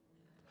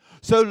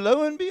 So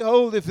lo and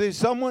behold, if there's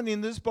someone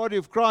in this body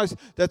of Christ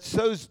that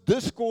sows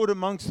discord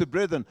amongst the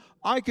brethren,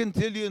 I can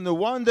tell you in the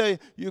one day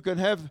you can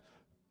have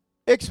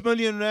X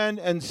million rand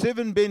and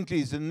 7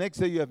 Bentleys, and the next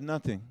day you have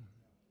nothing.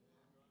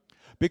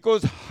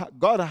 Because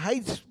God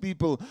hates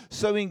people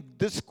sowing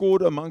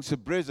discord amongst the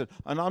brethren.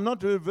 And I'm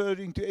not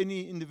referring to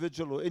any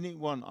individual or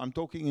anyone. I'm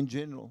talking in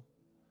general.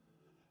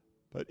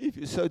 But if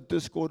you sow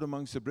discord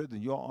amongst the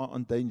brethren, you are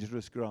on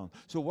dangerous ground.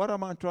 So what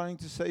am I trying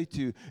to say to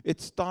you?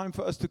 It's time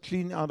for us to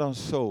clean out our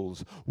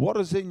souls. What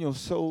is in your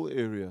soul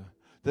area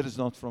that is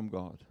not from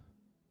God?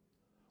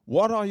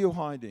 What are you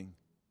hiding?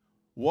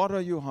 What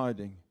are you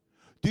hiding?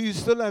 Do you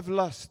still have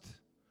lust?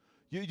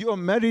 You are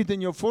married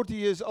and you're 40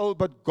 years old,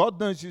 but God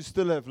knows you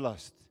still have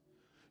lust.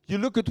 You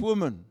look at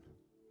women.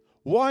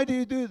 Why do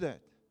you do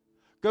that?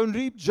 Go and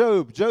read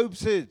Job. Job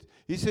said,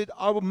 he said,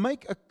 I will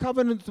make a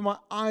covenant to my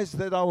eyes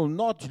that I will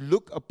not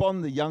look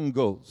upon the young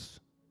girls.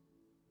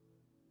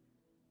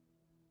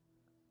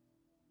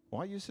 Why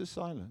are you so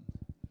silent?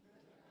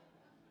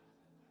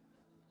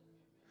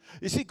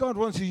 You see, God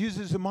wants to use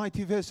you as a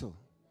mighty vessel.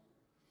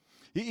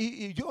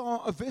 You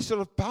are a vessel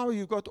of power.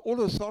 You've got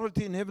all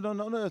authority in heaven and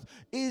on earth.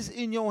 It's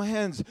in your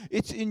hands.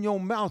 It's in your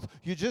mouth.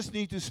 You just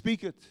need to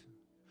speak it.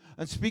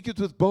 And speak it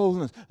with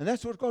boldness. And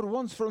that's what God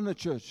wants from the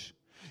church.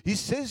 He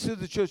says to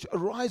the church,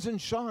 arise and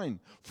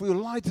shine, for your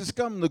light has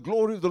come, and the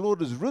glory of the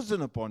Lord has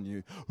risen upon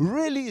you.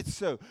 Really, it's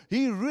so.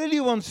 He really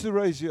wants to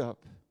raise you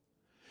up.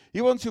 He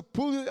wants to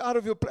pull you out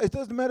of your place. It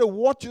doesn't matter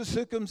what your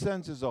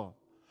circumstances are.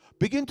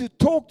 Begin to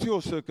talk to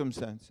your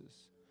circumstances.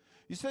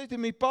 You say to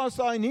me,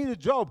 Pastor, I need a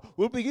job.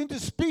 We'll begin to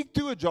speak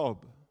to a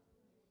job.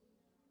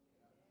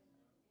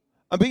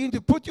 And begin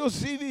to put your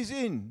CVs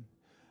in.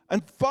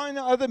 And find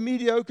another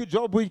mediocre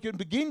job where you can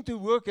begin to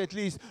work at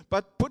least.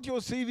 But put your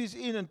CVs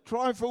in and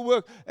try for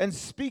work. And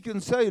speak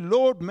and say,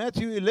 Lord,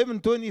 Matthew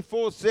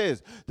 11:24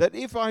 says that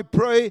if I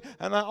pray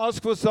and I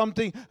ask for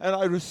something and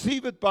I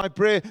receive it by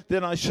prayer,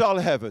 then I shall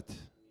have it.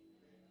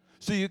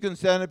 So you can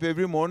stand up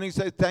every morning and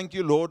say, thank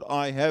you, Lord,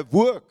 I have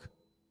work.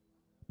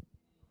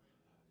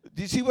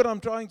 Do you see what I'm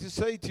trying to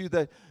say to you?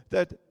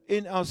 That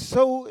in our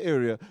soul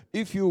area,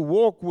 if you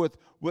walk with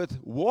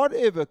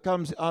whatever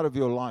comes out of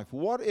your life,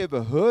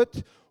 whatever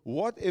hurt,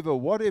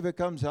 whatever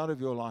comes out of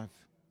your life,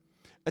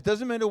 it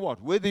doesn't matter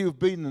what, whether you've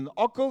been in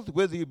occult,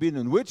 whether you've been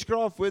in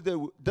witchcraft,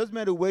 doesn't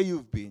matter where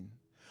you've been.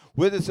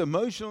 Whether it's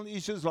emotional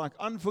issues like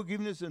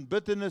unforgiveness and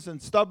bitterness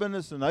and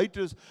stubbornness and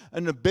hatred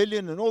and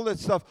rebellion and all that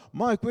stuff.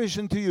 My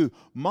question to you,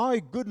 my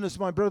goodness,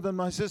 my brother and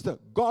my sister,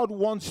 God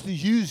wants to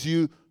use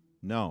you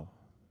now.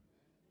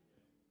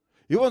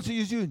 He wants to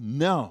use you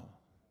now.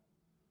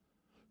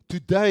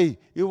 Today,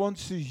 He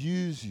wants to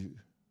use you.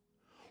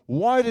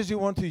 Why does He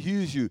want to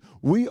use you?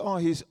 We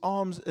are His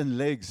arms and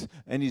legs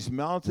and His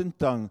mouth and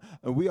tongue,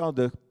 and we are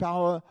the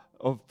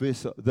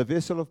the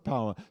vessel of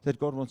power that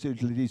God wants to let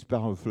His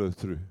power flow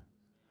through.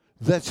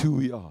 That's who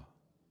we are.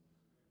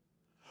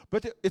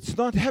 But it's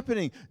not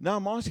happening. Now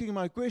I'm asking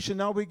my question.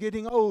 Now we're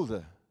getting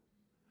older.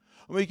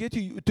 When we get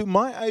to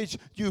my age,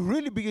 you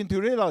really begin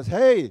to realize,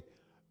 hey,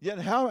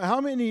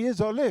 how many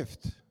years are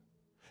left?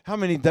 How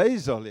many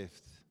days are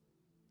left?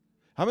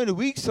 How many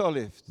weeks are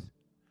left?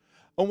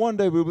 And one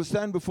day we will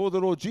stand before the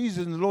Lord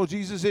Jesus, and the Lord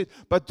Jesus said,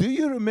 but do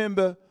you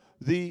remember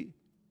the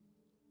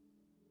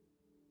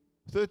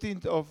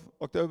 13th of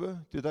October?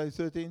 Today,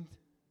 13th?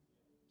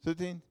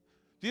 13th?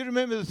 Do you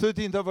remember the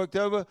 13th of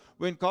October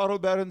when Carl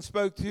Barron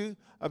spoke to you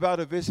about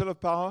a vessel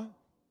of power?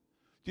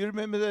 Do you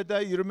remember that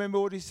day? You remember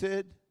what he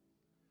said?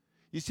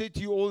 He said to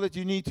you all that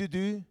you need to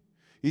do.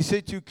 He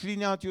said to you,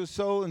 clean out your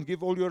soul and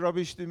give all your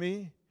rubbish to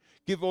me.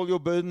 Give all your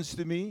burdens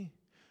to me.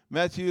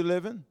 Matthew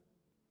 11.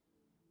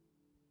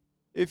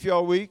 If you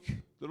are weak,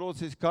 the Lord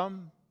says,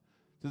 come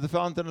to the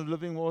fountain of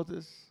living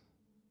waters.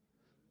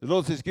 The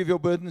Lord says, give your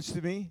burdens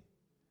to me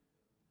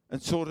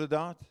and sort it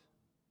out.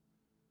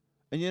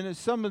 And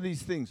some of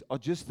these things are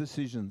just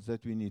decisions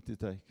that we need to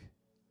take.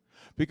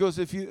 Because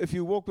if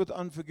you walk with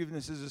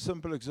unforgiveness, as a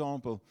simple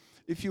example,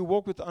 if you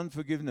walk with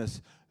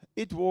unforgiveness,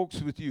 it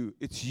walks with you.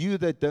 It's you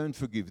that don't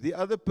forgive. The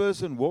other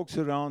person walks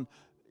around,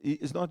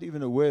 is not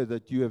even aware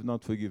that you have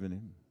not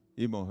forgiven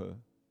him or her.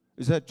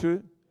 Is that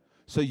true?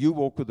 So you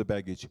walk with the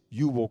baggage.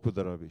 You walk with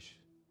the rubbish.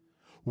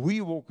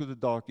 We walk with the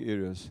dark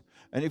areas.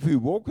 And if we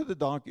walk with the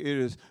dark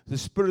areas, the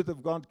Spirit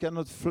of God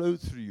cannot flow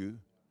through you.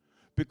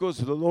 Because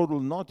the Lord will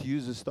not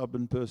use a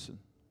stubborn person.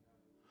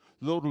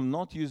 The Lord will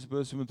not use a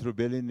person with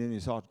rebellion in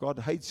his heart. God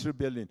hates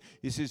rebellion.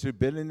 He says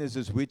rebellion is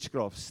as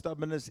witchcraft.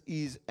 Stubbornness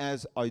is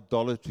as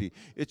idolatry.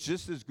 It's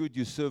just as good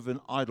you serve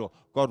an idol.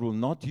 God will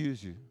not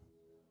use you.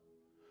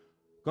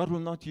 God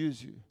will not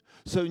use you.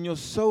 So in your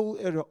soul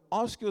area,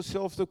 ask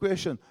yourself the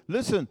question.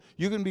 Listen,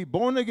 you can be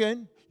born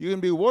again. You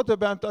can be water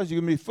baptized. You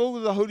can be filled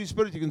with the Holy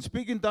Spirit. You can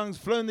speak in tongues,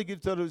 flow in the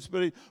gift of the Holy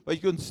Spirit. But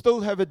you can still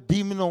have a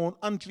demon or an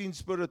unclean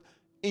spirit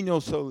in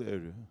your soul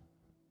area.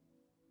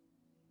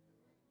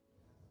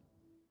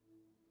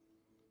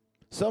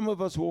 Some of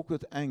us walk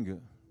with anger.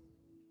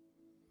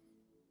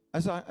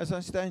 As I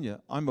stand here,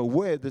 I'm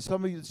aware that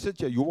some of you that sit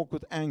here, you walk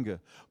with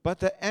anger. But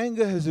the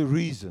anger has a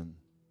reason.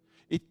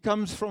 It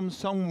comes from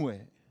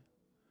somewhere.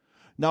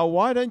 Now,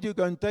 why don't you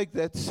go and take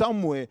that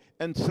somewhere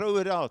and throw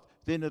it out?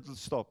 Then it'll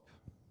stop.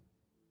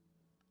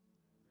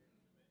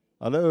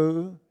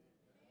 Hello?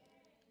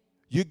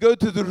 You go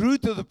to the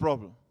root of the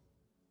problem.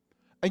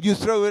 And you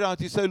throw it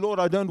out. You say, Lord,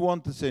 I don't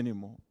want this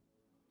anymore.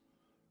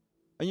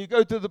 And you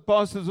go to the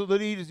pastors or the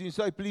leaders and you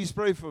say, please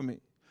pray for me.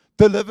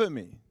 Deliver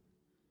me.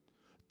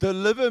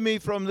 Deliver me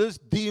from this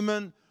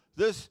demon,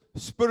 this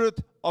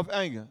spirit of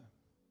anger.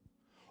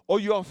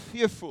 Or you are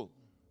fearful.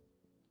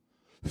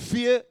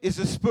 Fear is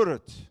a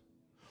spirit.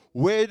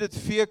 Where did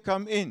fear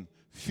come in?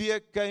 Fear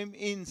came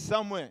in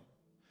somewhere.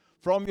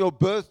 From your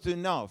birth to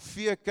now,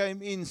 fear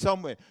came in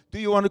somewhere. Do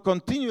you want to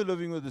continue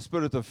living with the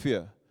spirit of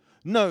fear?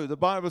 No, the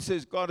Bible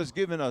says God has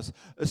given us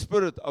a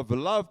spirit of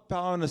love,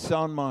 power, and a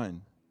sound mind.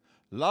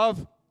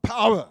 Love,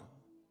 power,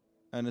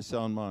 and a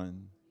sound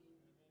mind.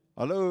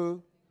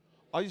 Hello?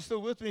 Are you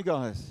still with me,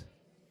 guys?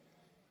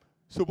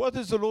 So what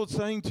is the Lord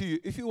saying to you?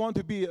 If you want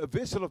to be a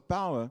vessel of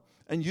power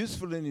and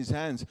useful in His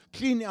hands,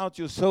 clean out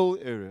your soul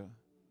area.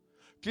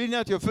 Clean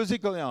out your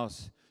physical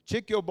house.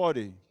 Check your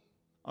body.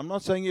 I'm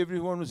not saying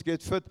everyone must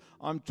get fit.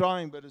 I'm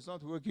trying, but it's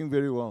not working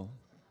very well.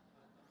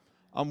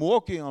 I'm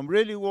walking. I'm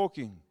really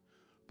walking.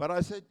 But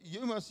I said,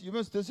 you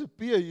must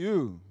disappear,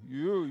 you.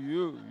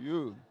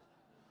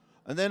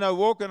 And then I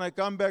walk and I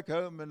come back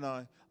home and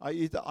I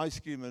eat the ice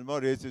cream and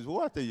Maria says,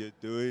 what are you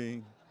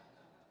doing?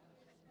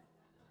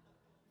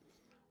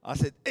 I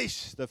said,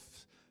 ish,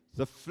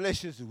 the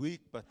flesh is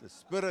weak, but the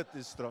spirit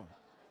is strong.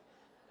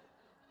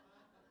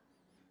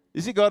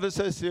 You see, God is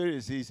so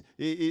serious.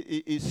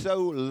 He so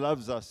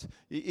loves us.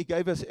 He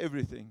gave us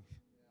everything.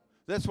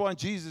 That's why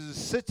Jesus is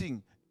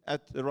sitting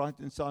at the right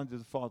hand side of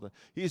the Father.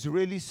 He is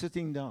really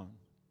sitting down.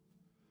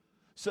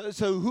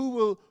 So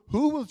who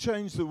will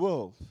change the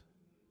world?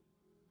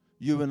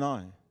 You and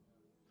I.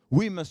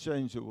 We must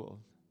change the world.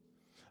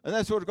 And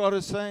that's what God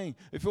is saying.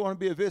 If you want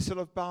to be a vessel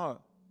of power,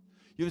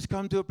 you must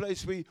come to a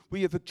place where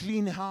you have a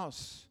clean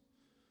house.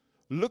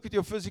 Look at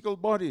your physical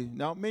body.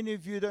 Now, many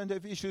of you don't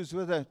have issues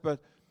with that, but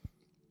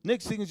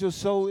next thing is your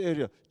soul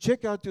area.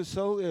 Check out your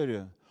soul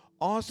area.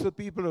 Ask the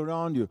people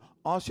around you.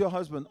 Ask your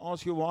husband.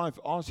 Ask your wife.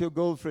 Ask your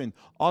girlfriend.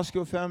 Ask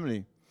your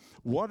family.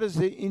 What is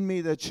there in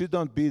me that should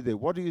not be there?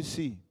 What do you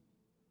see?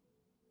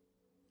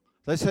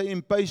 They say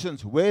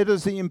impatience. Where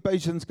does the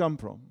impatience come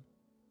from?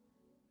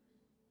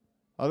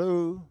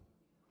 Hello?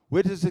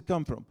 Where does it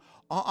come from?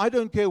 I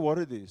don't care what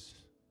it is.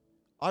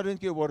 I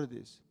don't care what it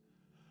is.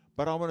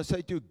 But I want to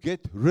say to you,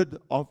 get rid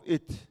of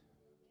it.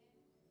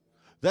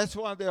 That's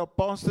why there are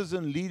pastors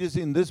and leaders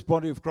in this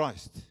body of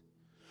Christ.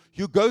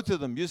 You go to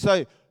them. You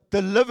say,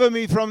 deliver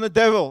me from the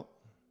devil.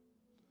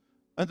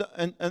 And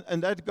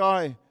that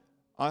guy,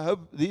 I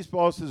hope these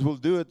pastors will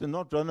do it and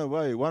not run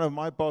away. One of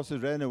my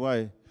pastors ran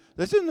away.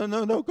 They said,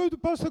 no, go to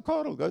Pastor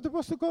Carl. Go to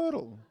Pastor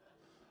Carl.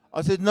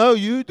 I said, no,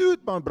 you do it,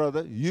 my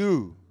brother.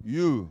 You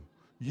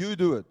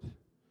do it.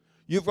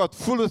 You've got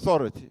full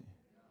authority.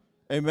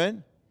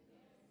 Amen?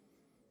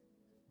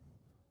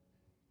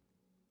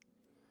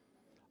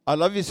 I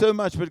love you so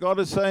much, but God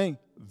is saying,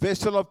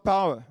 vessel of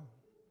power.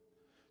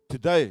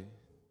 Today,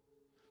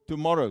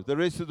 tomorrow, the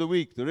rest of the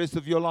week, the rest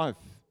of your life.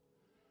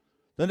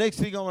 The next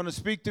thing I want to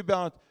speak to you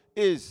about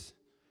is,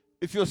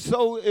 if your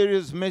soul area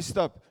is messed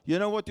up, you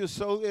know what your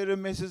soul area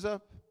messes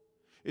up?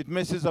 It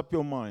messes up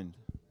your mind.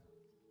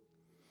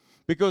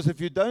 Because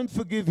if you don't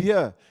forgive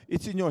here,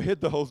 it's in your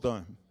head the whole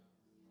time.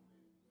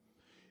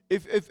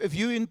 If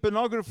you're in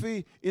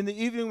pornography in the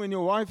evening when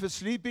your wife is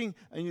sleeping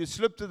and you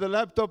slip to the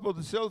laptop or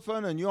the cell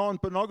phone and you're on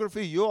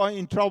pornography, you are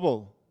in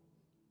trouble.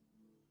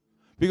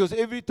 Because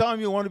every time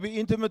you want to be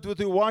intimate with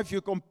your wife,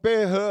 you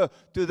compare her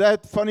to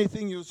that funny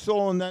thing you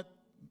saw on that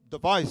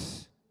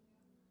device.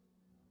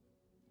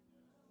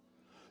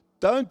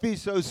 Don't be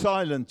so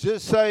silent.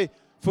 Just say,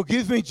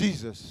 forgive me,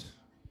 Jesus.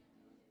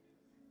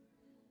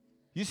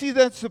 You see,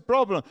 that's the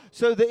problem.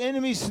 So the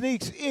enemy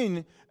sneaks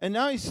in, and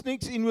now he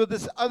sneaks in with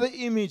this other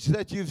image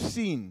that you've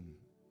seen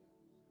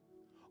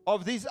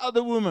of these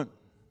other women.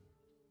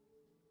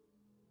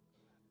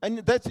 And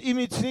that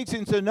image sneaks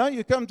in. So now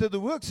you come to the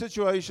work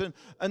situation,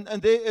 and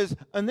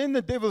then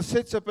the devil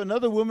sets up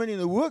another woman in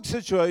a work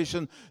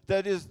situation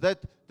that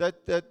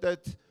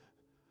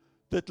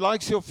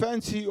likes your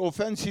fancy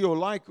or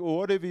like or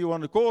whatever you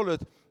want to call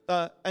it.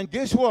 And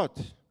guess what?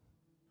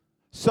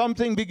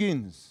 Something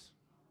begins.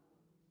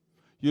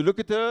 You look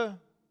at her,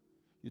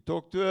 you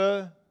talk to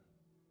her,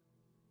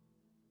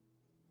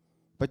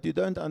 but you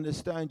don't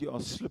understand you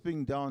are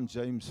slipping down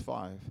James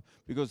 5,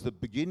 because the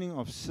beginning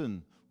of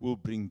sin will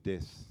bring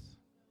death.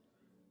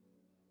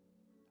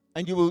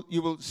 And you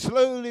will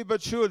slowly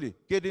but surely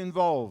get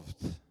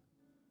involved.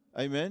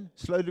 Amen?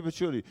 Slowly but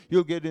surely,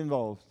 you'll get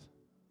involved.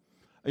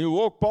 And you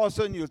walk past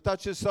her and you'll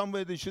touch her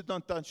somewhere that you should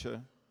not touch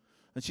her.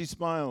 And she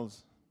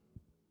smiles.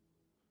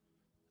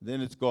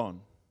 Then it's gone.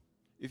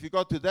 If you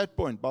got to that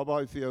point,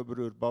 bye-bye for your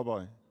broer,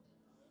 bye-bye.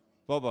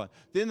 Bye-bye.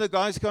 Then the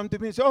guys come to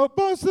me and say,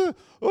 Pastor,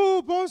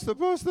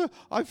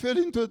 I fell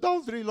into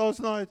adultery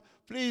last night.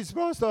 Please,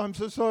 Pastor, I'm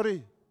so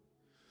sorry.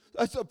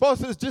 I said,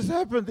 Pastor, it just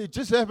happened.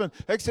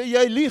 Ek sê,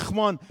 jy lieg,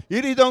 man.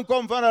 Hierdie ding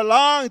kom van 'n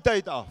lang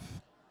tyd af.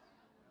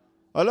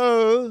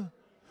 Hello?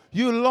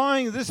 You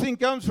lying. This thing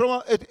comes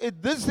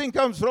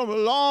from a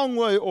long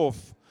way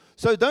off.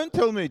 So don't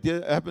tell me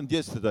it happened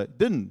yesterday. It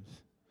didn't.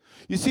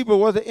 You see, but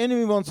what the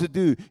enemy wants to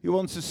do, he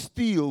wants to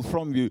steal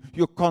from you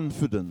your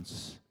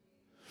confidence.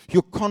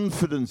 Your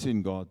confidence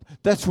in God.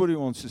 That's what he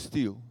wants to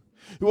steal.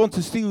 He wants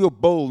to steal your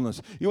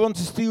boldness. He wants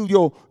to steal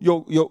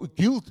your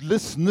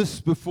guiltlessness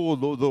before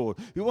the Lord.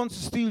 He wants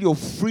to steal your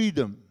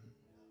freedom.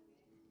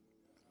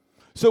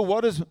 So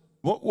what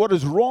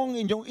is wrong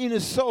in your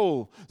inner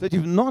soul that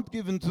you've not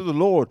given to the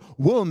Lord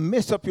will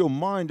mess up your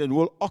mind and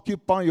will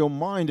occupy your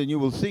mind, and you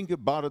will think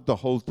about it the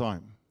whole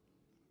time.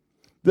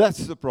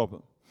 That's the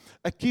problem.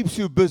 It keeps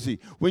you busy.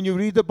 When you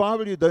read the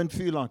Bible, you don't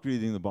feel like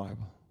reading the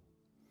Bible.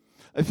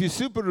 If you're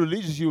super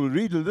religious, you will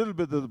read a little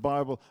bit of the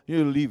Bible,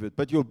 you'll leave it,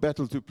 but you'll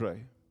battle to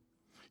pray.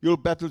 You'll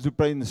battle to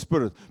pray in the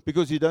Spirit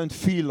because you don't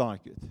feel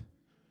like it.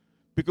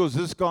 Because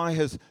this guy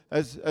has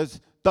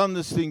done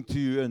this thing to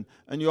you,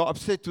 and you're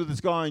upset with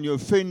this guy, and you're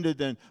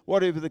offended, and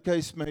whatever the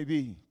case may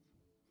be.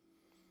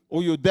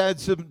 Or your dad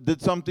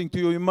did something to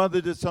you, or your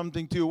mother did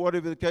something to you,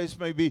 whatever the case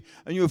may be,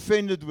 and you're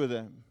offended with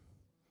them.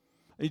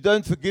 You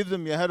don't forgive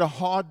them. You had a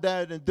hard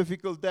dad and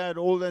difficult dad,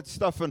 all that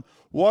stuff, and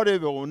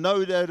whatever, or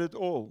no dad at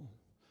all.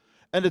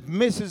 And it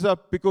messes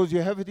up because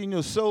you have it in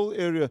your soul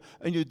area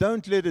and you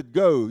don't let it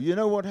go. You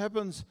know what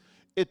happens?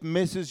 It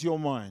messes your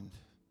mind.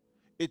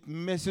 It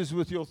messes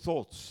with your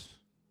thoughts.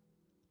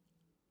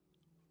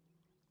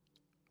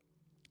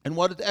 And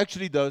what it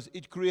actually does,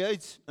 it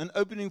creates an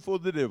opening for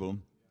the devil.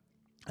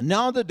 And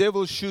now the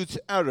devil shoots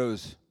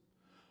arrows.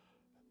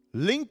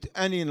 Linked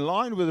and in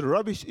line with the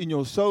rubbish in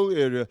your soul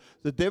area,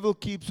 the devil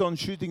keeps on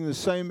shooting the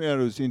same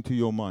arrows into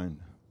your mind.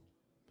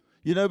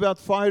 You know about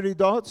fiery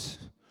darts?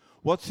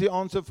 What's the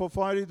answer for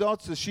fiery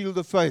darts? The shield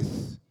of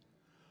faith.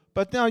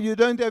 But now you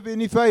don't have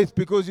any faith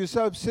because you're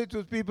so upset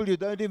with people, you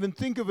don't even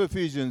think of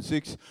Ephesians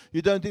 6.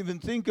 You don't even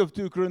think of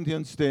 2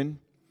 Corinthians 10.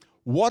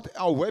 What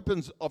our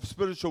weapons of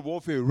spiritual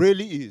warfare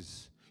really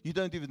is. You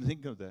don't even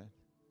think of that.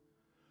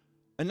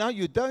 And now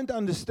you don't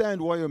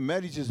understand why your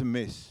marriage is a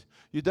mess.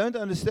 You don't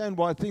understand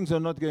why things are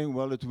not going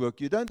well at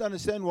work. You don't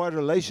understand why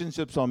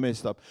relationships are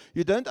messed up.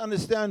 You don't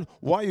understand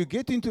why you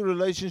get into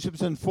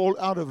relationships and fall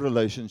out of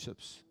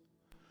relationships.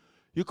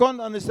 You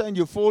can't understand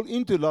you fall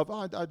into love.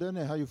 I don't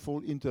know how you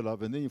fall into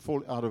love and then you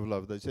fall out of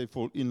love. They say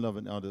fall in love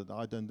and out of love.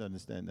 I don't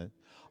understand that.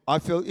 I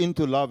fell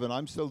into love and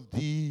I'm still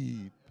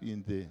deep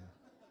in there.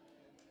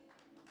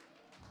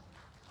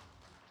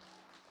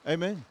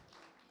 Amen.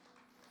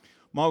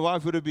 My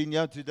wife would have been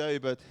here today,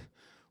 but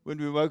when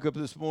we woke up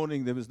this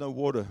morning, there was no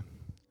water.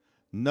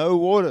 No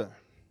water.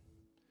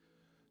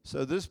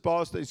 So this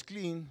pastor is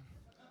clean,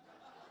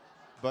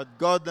 but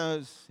God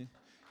knows.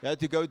 He had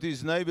to go to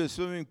his neighbor's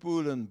swimming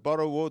pool and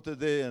borrow water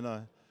there, and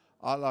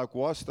I like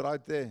washed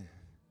right there.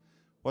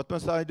 What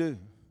must I do?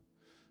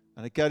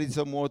 And I carried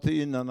some water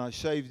in, and I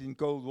shaved in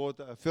cold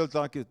water. I felt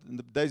like it in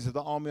the days of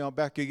the army. I'm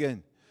back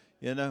again.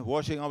 You know,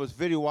 washing. I was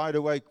very wide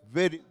awake,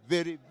 very,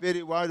 very,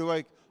 very wide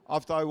awake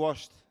after I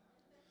washed.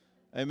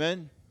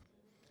 Amen.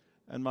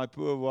 And my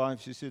poor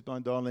wife, she said, my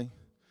darling,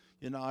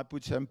 you know, I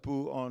put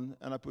shampoo on,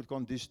 and I put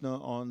conditioner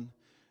on,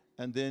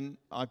 and then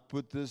I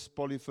put this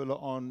polyfiller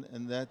on,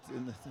 and that.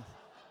 And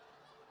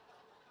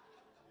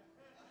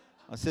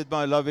I said,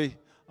 my lovey,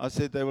 I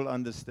said, they will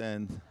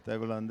understand. They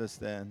will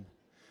understand.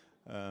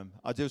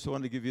 I just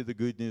want to give you the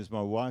good news.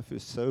 My wife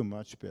is so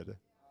much better.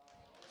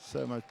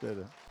 So much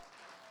better.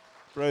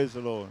 Praise the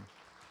Lord.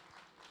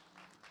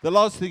 The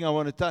last thing I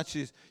want to touch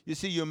is, you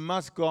see, you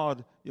must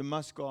guard. You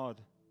must guard.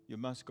 You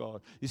must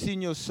guard. You see,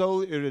 in your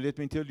soul area, let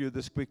me tell you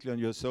this quickly on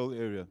your soul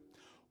area.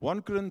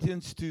 1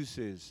 Corinthians 2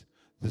 says,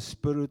 the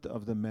spirit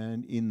of the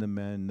man in the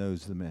man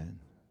knows the man.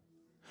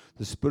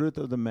 The spirit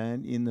of the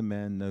man in the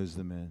man knows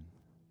the man.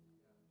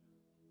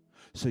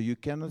 So you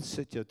cannot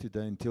sit here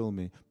today and tell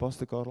me,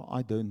 Pastor Carl,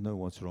 I don't know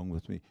what's wrong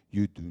with me.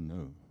 You do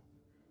know.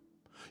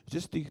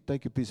 Just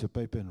take a piece of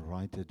paper and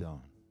write it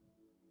down.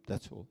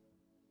 That's all.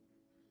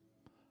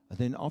 And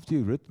then after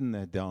you've written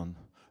that down,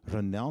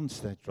 renounce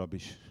that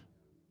rubbish.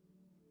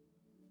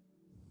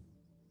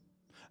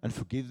 And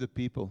forgive the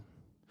people.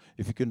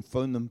 If you can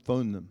phone them,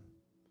 phone them.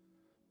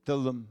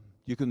 Tell them,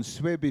 you can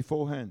swear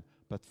beforehand,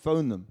 but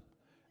phone them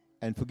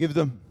and forgive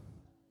them.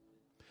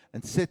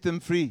 And set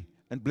them free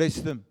and bless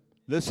them.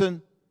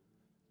 Listen,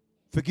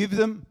 forgive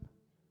them,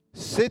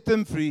 set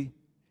them free,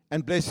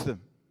 and bless them.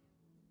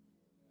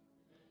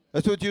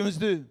 That's what you must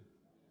do.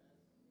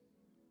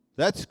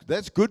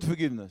 That's good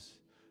forgiveness.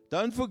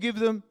 Don't forgive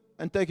them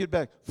and take it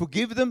back.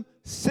 Forgive them,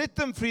 set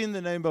them free in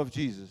the name of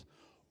Jesus.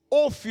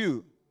 Off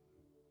you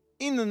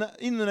in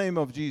the name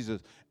of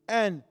Jesus.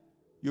 And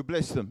you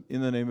bless them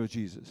in the name of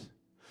Jesus.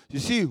 You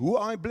see, who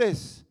I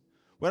bless.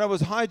 When I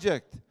was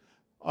hijacked,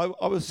 I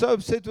was so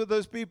upset with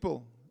those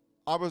people.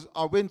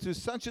 I went through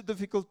such a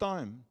difficult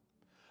time.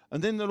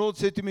 And then the Lord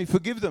said to me,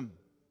 forgive them.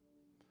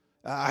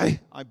 I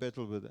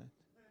battled with that.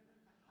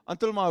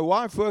 Until my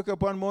wife woke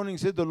up one morning and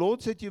said, the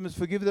Lord said you must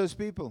forgive those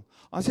people.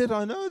 I said,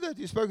 I know that.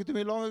 You spoke to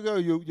me long ago.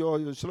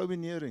 You're slow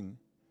in hearing.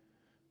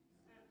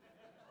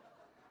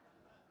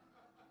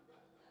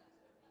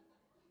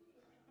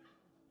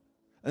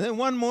 And then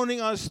one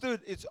morning I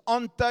stood. It's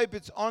on tape.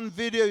 It's on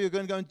video. You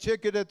can go and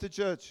check it at the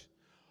church.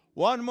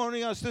 One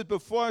morning I stood.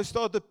 Before I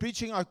started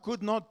preaching, I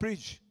could not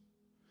preach.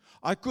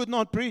 I could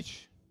not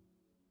preach.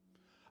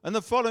 And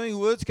the following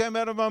words came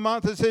out of my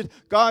mouth and said,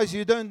 guys,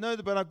 you don't know,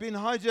 but I've been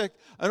hijacked.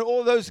 And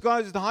all those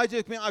guys that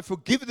hijacked me, I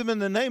forgive them in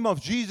the name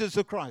of Jesus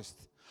the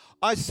Christ.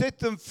 I set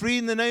them free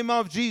in the name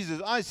of Jesus.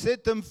 I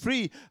set them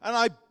free and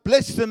I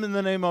bless them in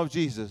the name of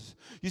Jesus.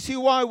 You see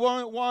why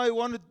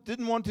I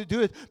didn't want to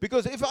do it?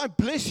 Because if I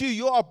bless you,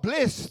 you are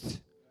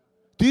blessed.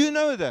 Do you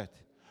know that?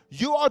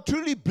 You are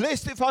truly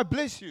blessed if I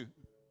bless you.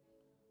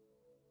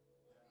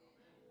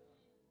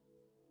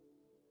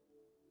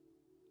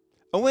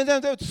 And when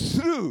that was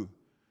through,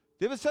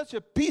 there was such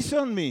a peace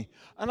on me.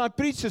 And I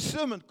preached a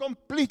sermon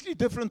completely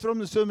different from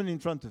the sermon in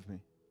front of me.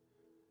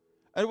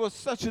 And it was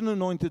such an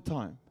anointed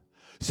time.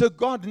 So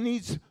God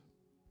needs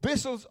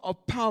vessels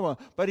of power,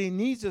 but He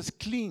needs us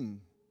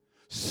clean,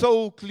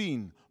 soul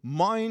clean,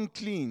 mind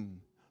clean,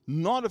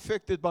 not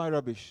affected by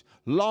rubbish.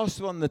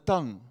 Last one, the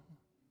tongue.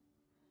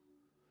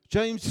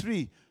 James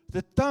 3,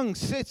 the tongue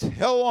sets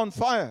hell on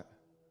fire.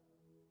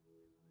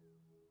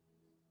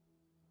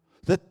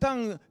 The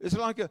tongue is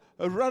like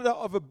a rudder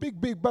of a big,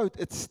 big boat.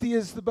 It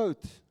steers the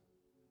boat.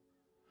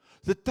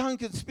 The tongue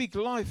can speak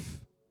life,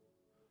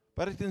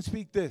 but it can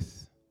speak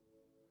death.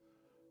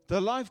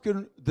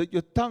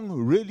 Your tongue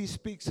really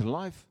speaks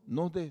life,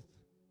 no death.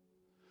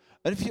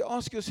 And if you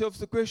ask yourself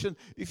the question,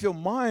 if your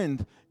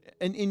mind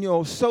and in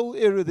your soul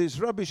area there's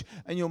rubbish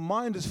and your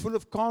mind is full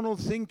of carnal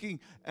thinking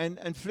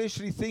and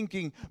fleshly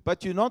thinking,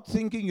 but you're not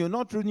thinking, you're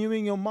not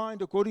renewing your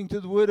mind according to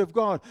the Word of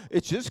God.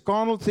 It's just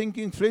carnal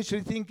thinking,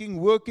 fleshly thinking,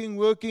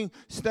 working,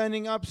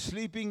 standing up,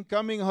 sleeping,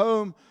 coming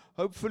home,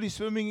 hopefully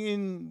swimming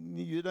in.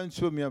 You don't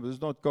swim here, but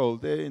it's not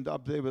cold. They end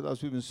up there with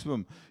us, we can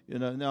swim. You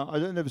know, now I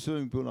don't have a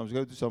swimming pool. I was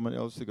going to someone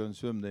else to go and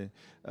swim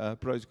there.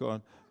 Praise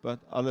God. But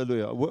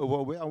hallelujah.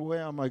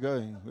 Where am I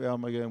going? Where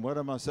am I going? What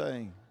am I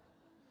saying?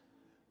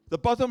 The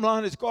bottom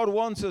line is God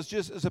wants us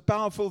just as a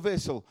powerful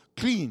vessel,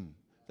 clean,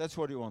 That's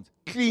what he wants.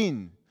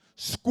 Clean.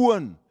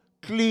 Skoon.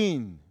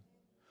 Clean.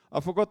 I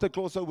forgot the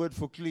Xhosa word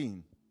for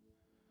clean.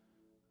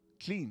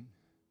 Clean.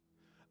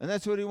 And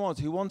that's what he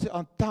wants. He wants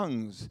our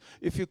tongues.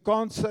 If you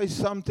can't say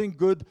something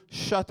good,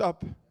 shut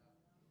up.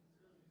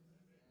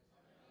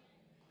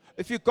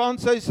 If you can't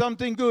say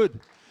something good,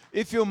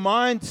 if your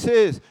mind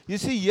says, you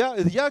see,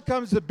 here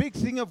comes the big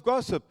thing of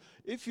gossip.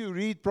 If you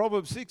read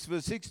Proverbs 6,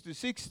 verse 6 to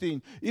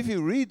 16, if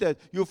you read that,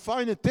 you'll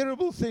find a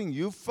terrible thing.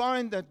 You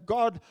find that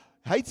God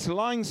hates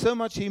lying so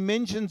much, he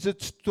mentions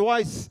it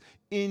twice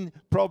in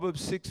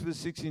Proverbs 6, verse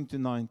 16 to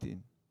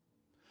 19.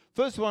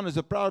 First one is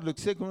a proud look,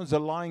 second one is a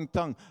lying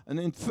tongue. And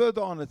then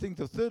further on, I think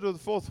the third or the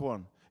fourth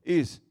one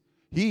is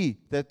he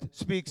that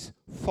speaks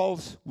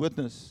false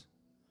witness.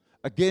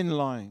 Again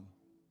lying.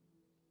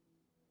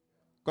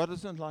 God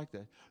doesn't like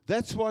that.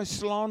 That's why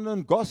slander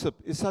and gossip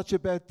is such a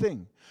bad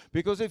thing.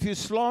 Because if you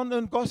slander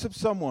and gossip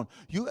someone,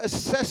 you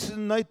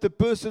assassinate the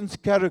person's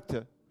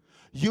character.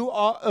 You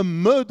are a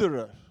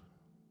murderer.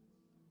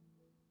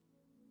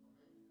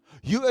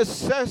 You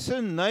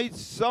assassinate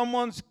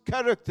someone's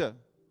character.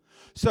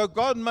 So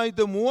God made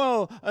them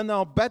well, and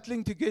they're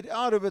battling to get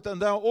out of it,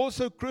 and they're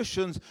also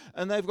Christians,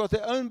 and they've got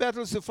their own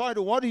battles to fight.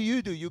 What do?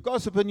 You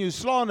gossip and you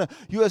slander.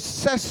 You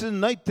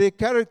assassinate their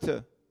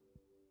character.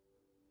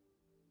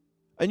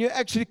 And you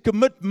actually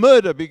commit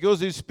murder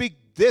because you speak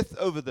death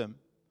over them.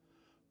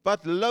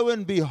 But lo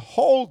and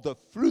behold, the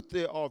fruit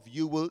thereof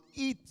you will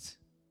eat.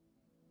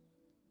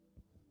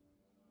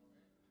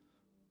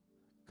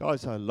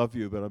 Guys, I love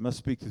you, but I must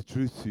speak the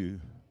truth to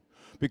you.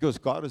 Because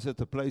God is at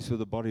the place of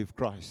the body of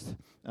Christ.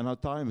 And our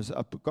time is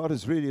up. God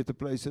is really at the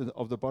place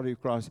of the body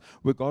of Christ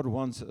where God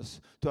wants us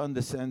to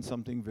understand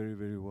something very,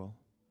 very well.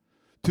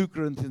 2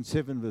 Corinthians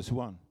 7 verse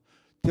 1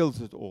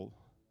 tells it all.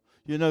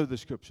 You know the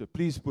scripture.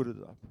 Please put it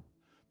up.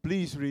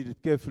 Please read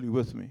it carefully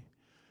with me.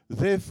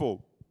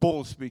 Therefore,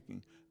 Paul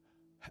speaking,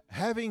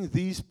 having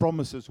these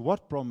promises.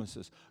 What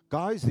promises?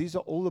 Guys, these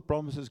are all the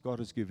promises God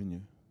has given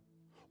you.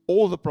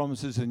 All the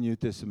promises in the New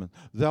Testament.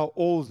 They're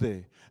all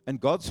there. And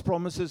God's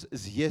promises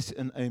is yes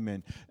and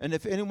amen. And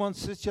if anyone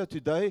sits here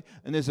today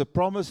and there's a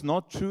promise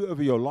not true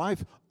over your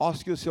life,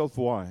 ask yourself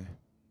why.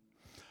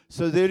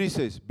 So there he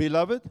says,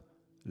 beloved,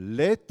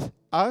 let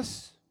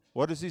us,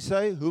 what does he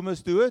say? Who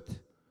must do it?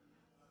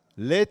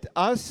 Let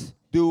us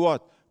do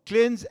what?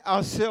 Cleanse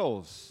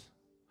ourselves.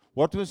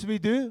 What must we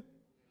do?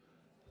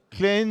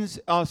 Cleanse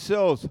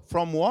ourselves.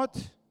 From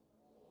what?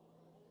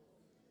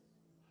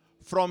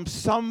 From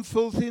some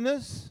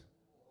filthiness.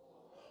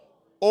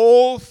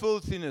 All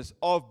filthiness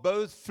of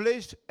both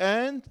flesh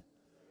and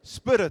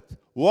spirit.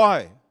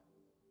 Why?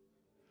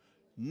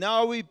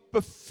 Now we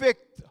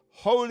perfect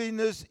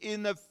holiness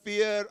in the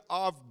fear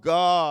of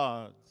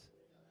God.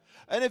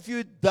 And if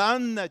you've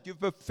done that, you've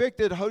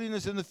perfected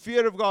holiness in the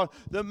fear of God,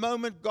 the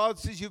moment God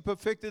says you've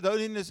perfected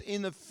holiness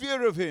in the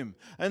fear of Him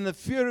and the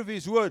fear of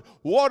His Word,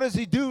 what does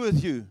He do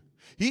with you?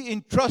 He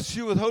entrusts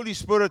you with Holy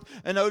Spirit,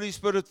 and Holy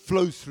Spirit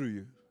flows through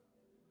you.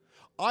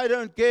 I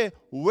don't care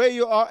where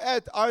you are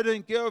at. I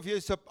don't care if you're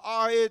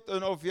sapayet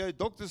and of you're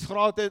doctor's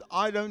graad.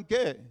 I don't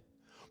care.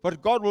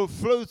 But God will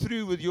flow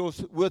through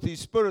with His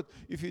Spirit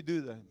if you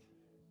do that.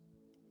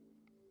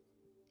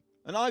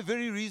 And I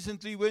very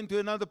recently went to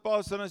another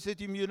pastor and I said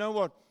to him, you know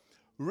what?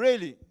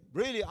 Really,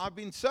 I've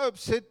been so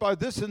upset by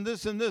this and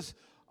this and this.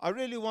 I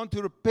really want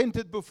to repent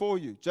it before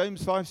you.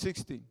 James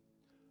 5:16.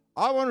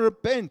 I want to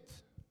repent.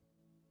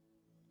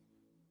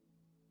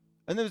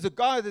 And there was a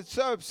guy that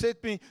so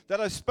upset me that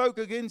I spoke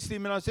against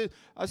him. And I said,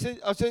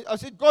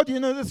 God,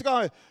 you know this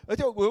guy. I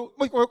said, well,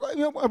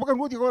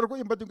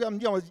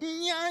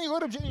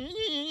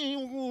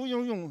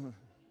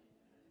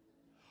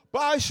 but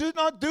I should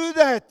not do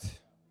that.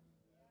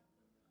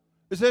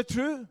 Is that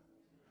true?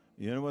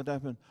 You know what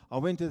happened? I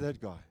went to that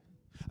guy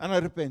and I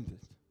repented.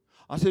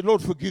 I said,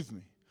 Lord, forgive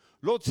me.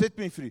 Lord, set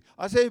me free.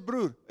 I said,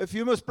 broer, if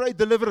you must pray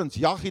deliverance,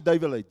 jag die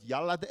duivel uit. Ja,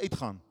 laat dit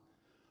uitgaan.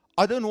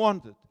 I don't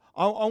want it.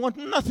 I want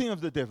nothing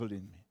of the devil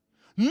in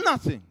me.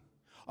 Nothing.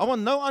 I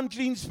want no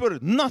unclean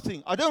spirit.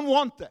 Nothing. I don't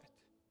want that.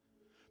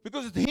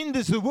 Because it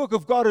hinders the work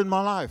of God in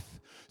my life.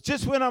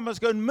 Just when I must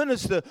go and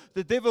minister,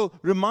 the devil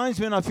reminds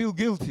me and I feel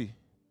guilty.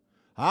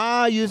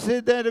 You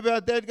said that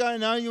about that guy,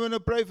 now you want to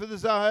pray for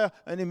this guy,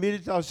 and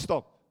immediately I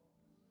stop.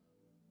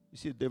 You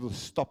see, the devil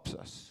stops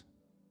us.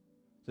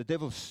 The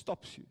devil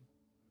stops you.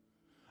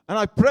 And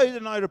I prayed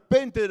and I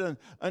repented,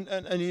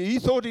 and he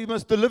thought he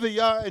must deliver,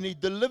 and he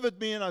delivered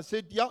me, and I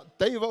said,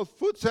 devil,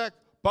 voetsack,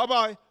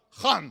 bye-bye,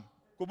 gaan,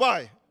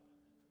 goodbye.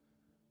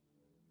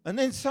 And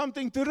then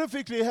something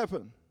terrifically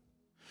happened.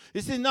 He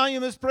said, now you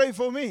must pray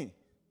for me.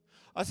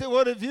 I said,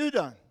 what have you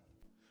done?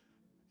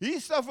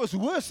 His stuff was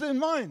worse than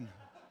mine.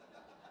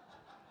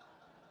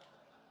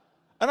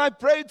 And I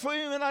prayed for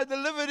him and I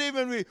delivered him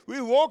and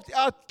we walked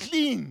out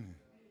clean.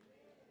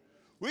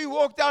 We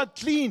walked out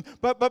clean.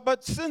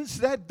 But since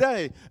that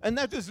day, and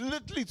that was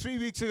literally 3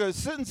 weeks ago,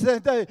 since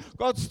that day,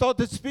 God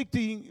started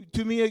speaking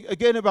to me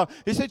again about,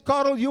 He said,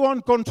 Carl, you're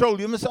on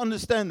control. You must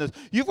understand this.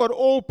 You've got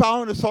all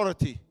power and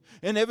authority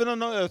in heaven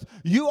and on earth.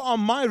 You are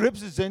my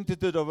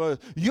representative of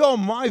earth. You are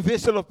my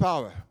vessel of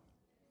power.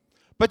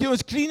 But you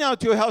must clean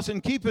out your house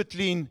and keep it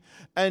clean,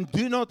 and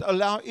do not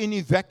allow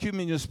any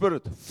vacuum in your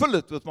spirit. Fill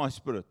it with my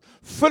spirit.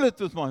 Fill it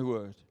with my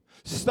word.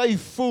 Stay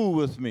full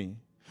with me,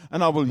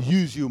 and I will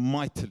use you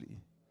mightily.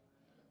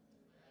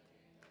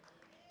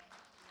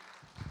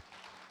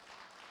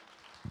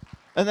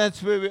 And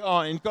that's where we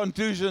are. In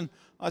conclusion,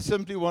 I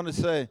simply want to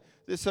say,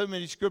 there's so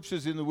many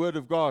scriptures in the Word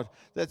of God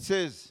that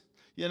says,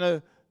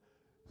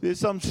 there's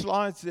some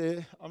slides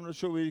there. I'm not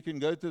sure where you can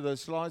go to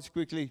those slides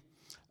quickly.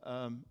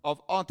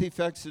 Of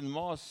artifacts and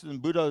masks and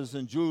Buddhas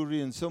and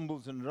jewelry and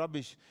symbols and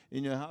rubbish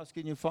in your house.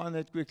 Can you find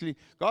that quickly?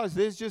 Guys,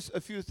 there's just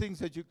a few things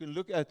that you can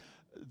look at.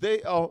 There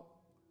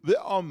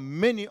are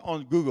many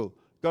on Google.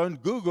 Go and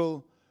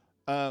Google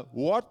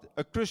what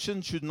a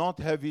Christian should not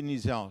have in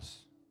his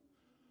house.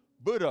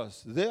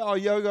 Buddhas, there are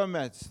yoga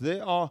mats,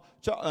 there are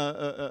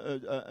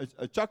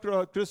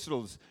chakra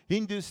crystals,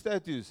 Hindu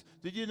statues.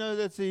 Did you know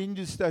that's a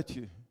Hindu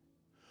statue?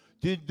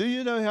 Do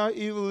you know how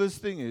evil this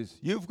thing is?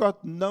 You've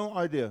got no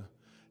idea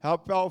how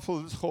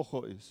powerful this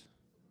Gogo is.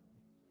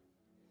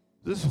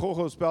 This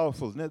Gogo is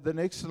powerful. The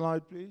next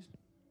slide, please.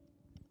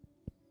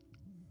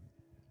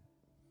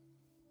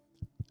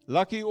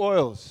 Lucky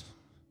oils.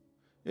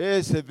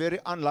 Yes, they're very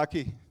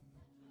unlucky.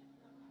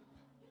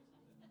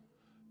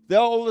 There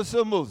are all the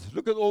symbols.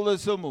 Look at all the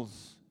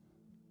symbols.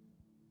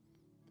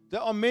 There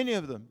are many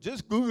of them.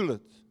 Just Google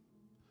it.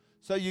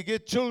 So you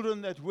get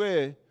children that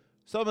wear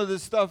some of the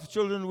stuff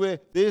children wear.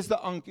 There's the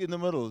Ankh in the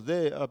middle.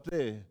 There, up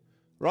there.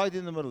 Right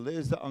in the middle.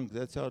 There's the Ankh.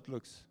 That's how it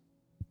looks.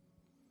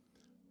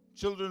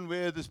 Children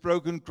wear this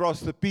broken cross,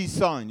 the peace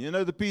sign. You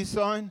know the peace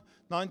sign?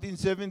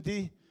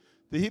 1970.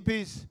 The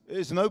hippies,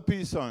 there's no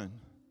peace sign.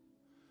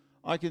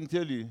 I can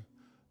tell you.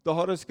 The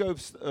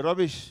horoscopes,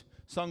 rubbish,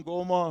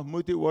 Sangoma,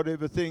 Muti,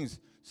 whatever things.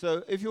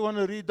 So if you want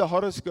to read the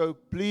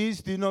horoscope,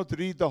 please do not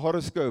read the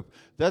horoscope.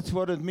 That's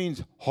what it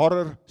means,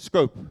 horror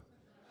scope.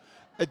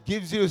 It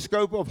gives you a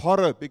scope of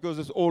horror because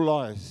it's all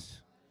lies.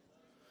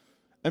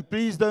 And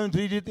please don't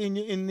read it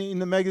in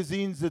the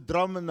magazines, the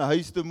drum and the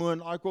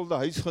huisdemoon. I call the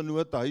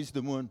huisgenoot the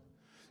huisdemoon.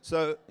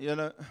 So,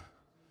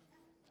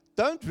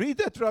 don't read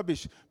that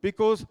rubbish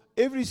because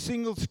every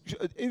single,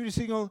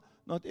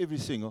 not every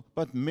single,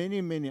 but many,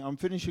 I'm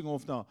finishing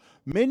off now.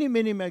 Many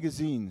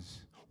magazines,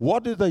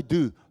 what do?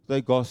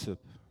 They gossip.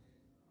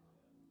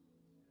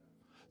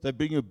 They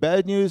bring you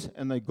bad news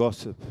and they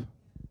gossip.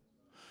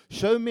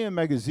 Show me a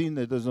magazine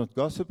that does not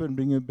gossip and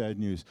bring you bad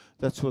news.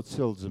 That's what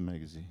sells a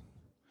magazine.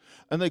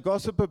 And they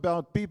gossip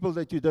about people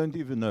that you don't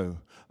even know.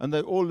 And they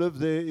all live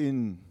there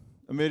in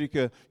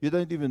America. You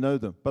don't even know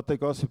them, but they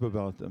gossip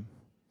about them.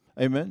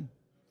 Amen?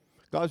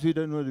 Guys, we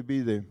don't want to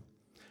be there.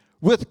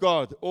 With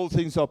God, all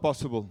things are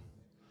possible.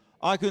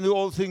 I can do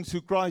all things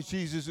through Christ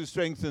Jesus who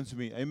strengthens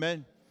me.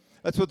 Amen?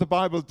 That's what the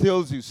Bible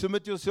tells you.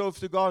 Submit yourself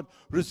to God.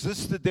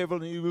 Resist the devil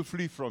and he will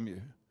flee from you.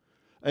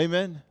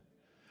 Amen?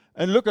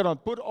 And look at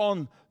it. Put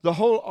on the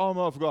whole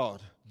armor of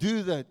God.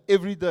 Do that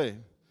every day.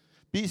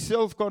 Be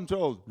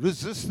self-controlled.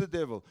 Resist the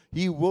devil.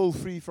 He will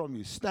flee from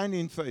you. Stand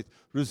in faith.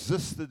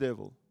 Resist the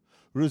devil.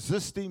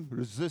 Resist him,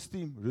 resist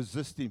him,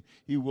 resist him.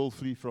 He will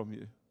flee from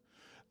you.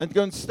 And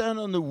go and stand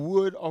on the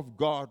word of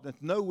God,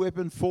 that no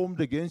weapon formed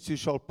against you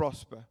shall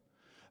prosper.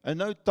 And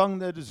no tongue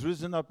that is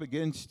risen up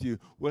against you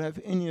will have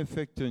any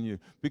effect on you,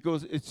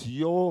 because it's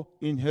your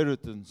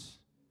inheritance.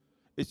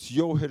 It's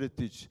your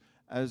heritage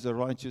as a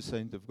righteous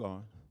saint of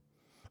God.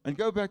 And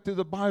go back to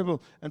the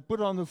Bible and put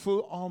on the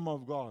full armor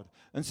of God.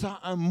 And say,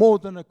 I'm more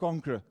than a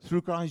conqueror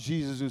through Christ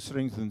Jesus who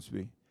strengthens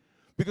me.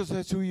 Because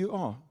that's who you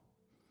are.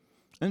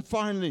 And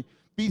finally,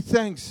 give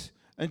thanks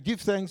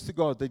to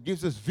God that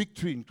gives us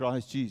victory in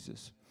Christ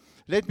Jesus.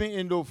 Let me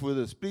end off with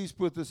this. Please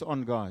put this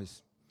on,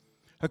 guys.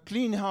 A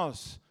clean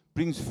house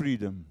brings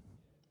freedom.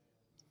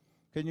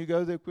 Can you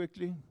go there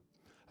quickly?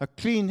 A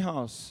clean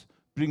house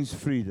brings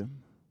freedom.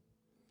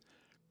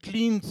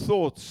 Clean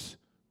thoughts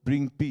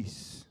bring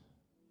peace.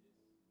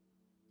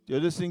 You're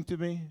listening to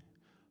me?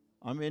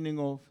 I'm ending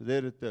off.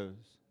 There it goes.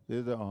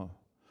 There they are.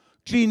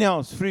 Clean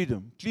house,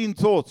 freedom. Clean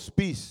thoughts,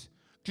 peace.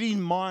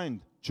 Clean mind,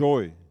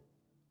 joy.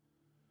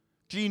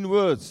 Clean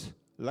words,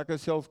 lack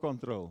of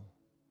self-control.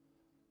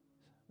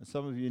 And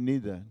some of you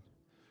need that.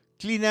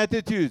 Clean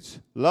attitudes,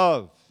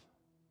 love.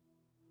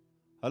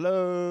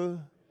 Hello?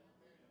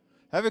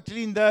 Have a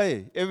clean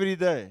day, every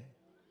day.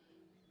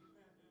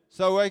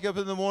 So I wake up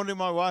in the morning,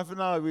 my wife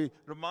and I, we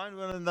remind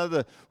one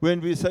another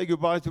when we say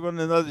goodbye to one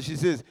another. She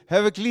says,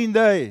 have a clean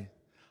day.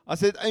 I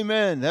said,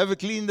 amen, have a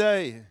clean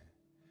day.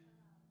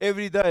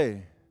 Every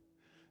day.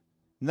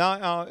 Now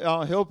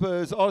our helper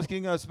is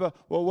asking us, well,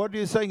 what are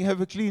you saying,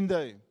 have a clean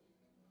day?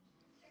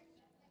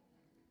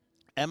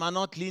 Am I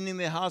not cleaning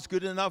the house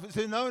good enough? I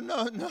say, no,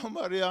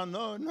 Maria,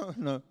 no.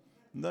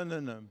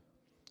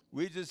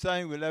 We're just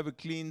saying we'll have a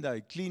clean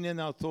day. Clean in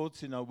our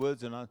thoughts, in our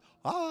words. And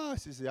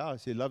she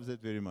says, she loves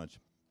that very much.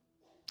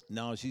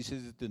 Now, she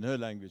says it in her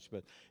language,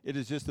 but it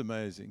is just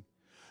amazing.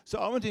 So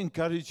I want to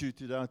encourage you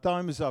today. Our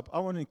time is up. I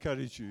want to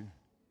encourage you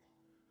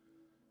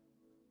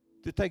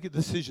to take a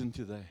decision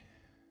today.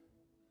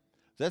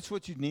 That's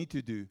what you need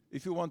to do.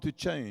 If you want to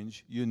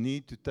change, you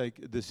need to take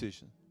a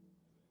decision.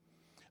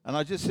 And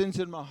I just sense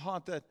in my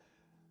heart that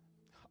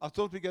I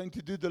thought we're going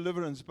to do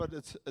deliverance, but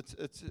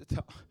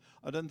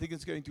I don't think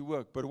it's going to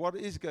work. But what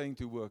is going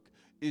to work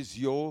is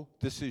your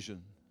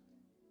decision.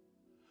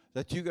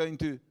 That you're going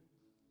to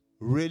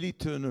really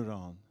turn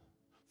around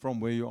from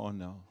where you are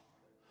now.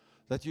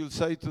 That you'll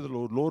say to the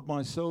Lord, Lord,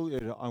 my soul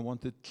area, I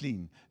want it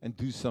clean, and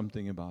do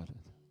something about it.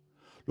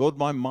 Lord,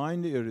 my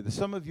mind area. There's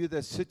some of you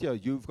that sit here,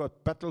 you've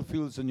got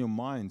battlefields in your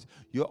minds.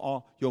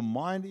 Your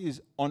mind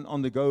is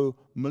on the go,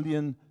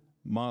 million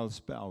miles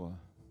per hour.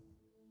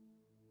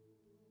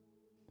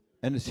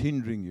 And it's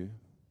hindering you.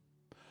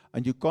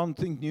 And you can't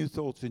think new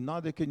thoughts, and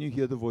neither can you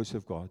hear the voice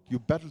of God. You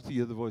battle to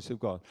hear the voice of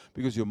God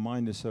because your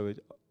mind is so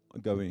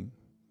going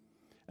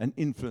and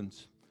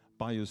influenced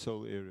by your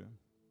soul area.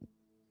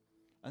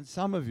 And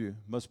some of you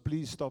must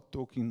please stop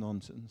talking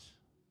nonsense.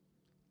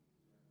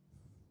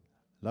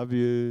 Love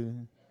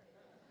you.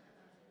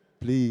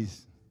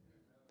 Please.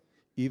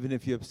 Even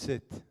if you're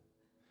upset,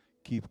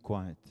 keep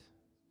quiet.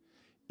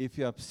 If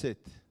you're upset,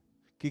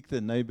 kick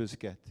the neighbor's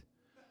cat.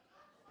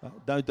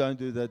 Don't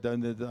do that. Don't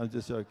do that. I'm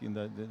just joking.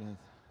 Don't do that.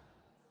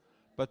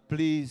 But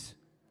please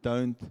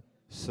don't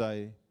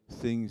say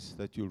things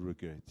that you'll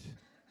regret.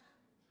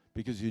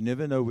 Because you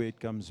never know where it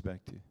comes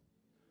back to.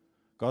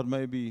 God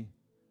may be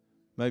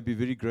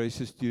very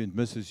gracious to you and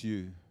misses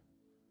you,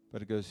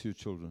 but it goes to your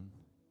children.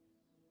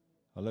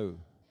 Hello.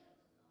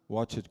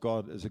 Watch it.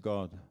 God is a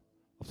God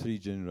of 3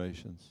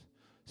 generations.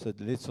 So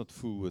let's not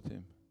fool with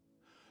him.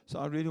 So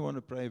I really want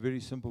to pray a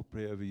very simple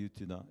prayer over you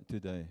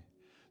today.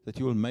 That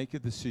you will make a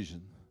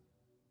decision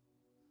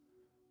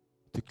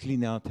to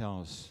clean out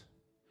house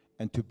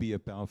and to be a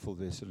powerful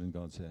vessel in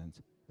God's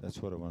hands.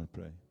 That's what I want to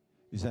pray.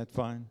 Is that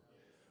fine?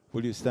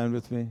 Will you stand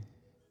with me?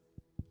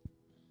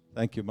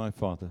 Thank you, my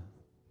Father.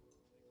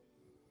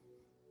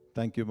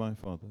 Thank you, my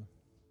Father.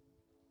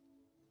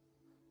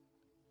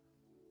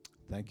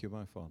 Thank you,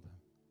 my Father.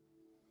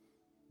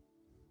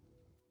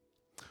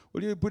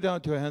 Will you put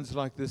out your hands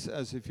like this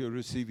as if you're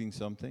receiving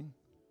something?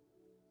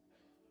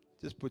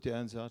 Just put your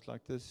hands out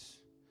like this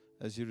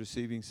as you're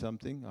receiving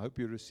something. I hope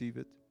you receive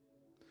it.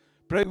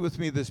 Pray with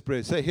me this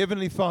prayer. Say,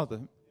 Heavenly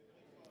Father,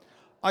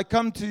 I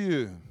come to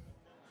you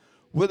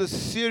with a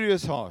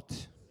serious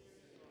heart.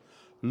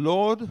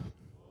 Lord,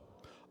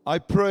 I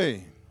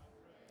pray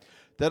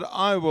that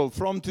I will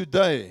from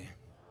today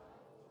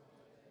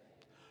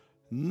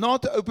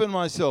not open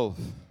myself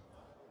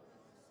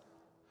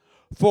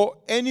for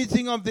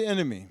anything of the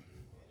enemy.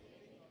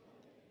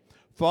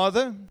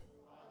 Father,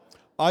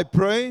 I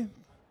pray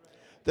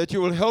that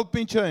you will help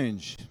me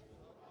change.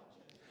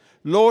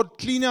 Lord,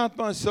 clean out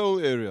my soul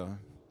area.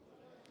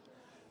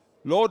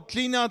 Lord,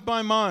 clean out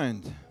my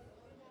mind.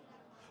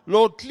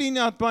 Lord, clean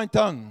out my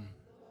tongue.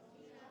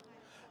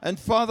 And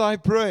Father, I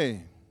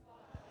pray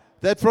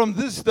that from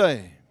this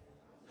day,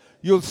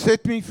 you'll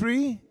set me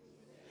free,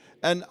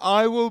 and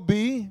I will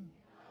be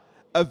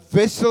a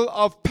vessel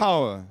of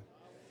power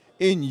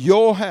in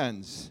your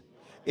hands,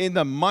 in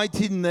the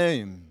mighty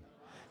name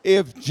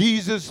of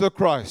Jesus the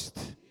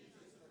Christ.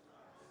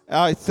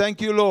 I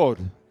thank you, Lord.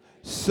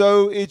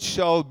 So it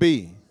shall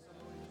be.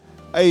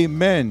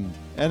 Amen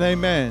and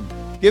amen.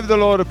 Give the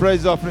Lord a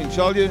praise offering,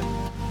 shall you?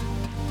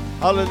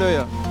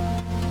 Hallelujah.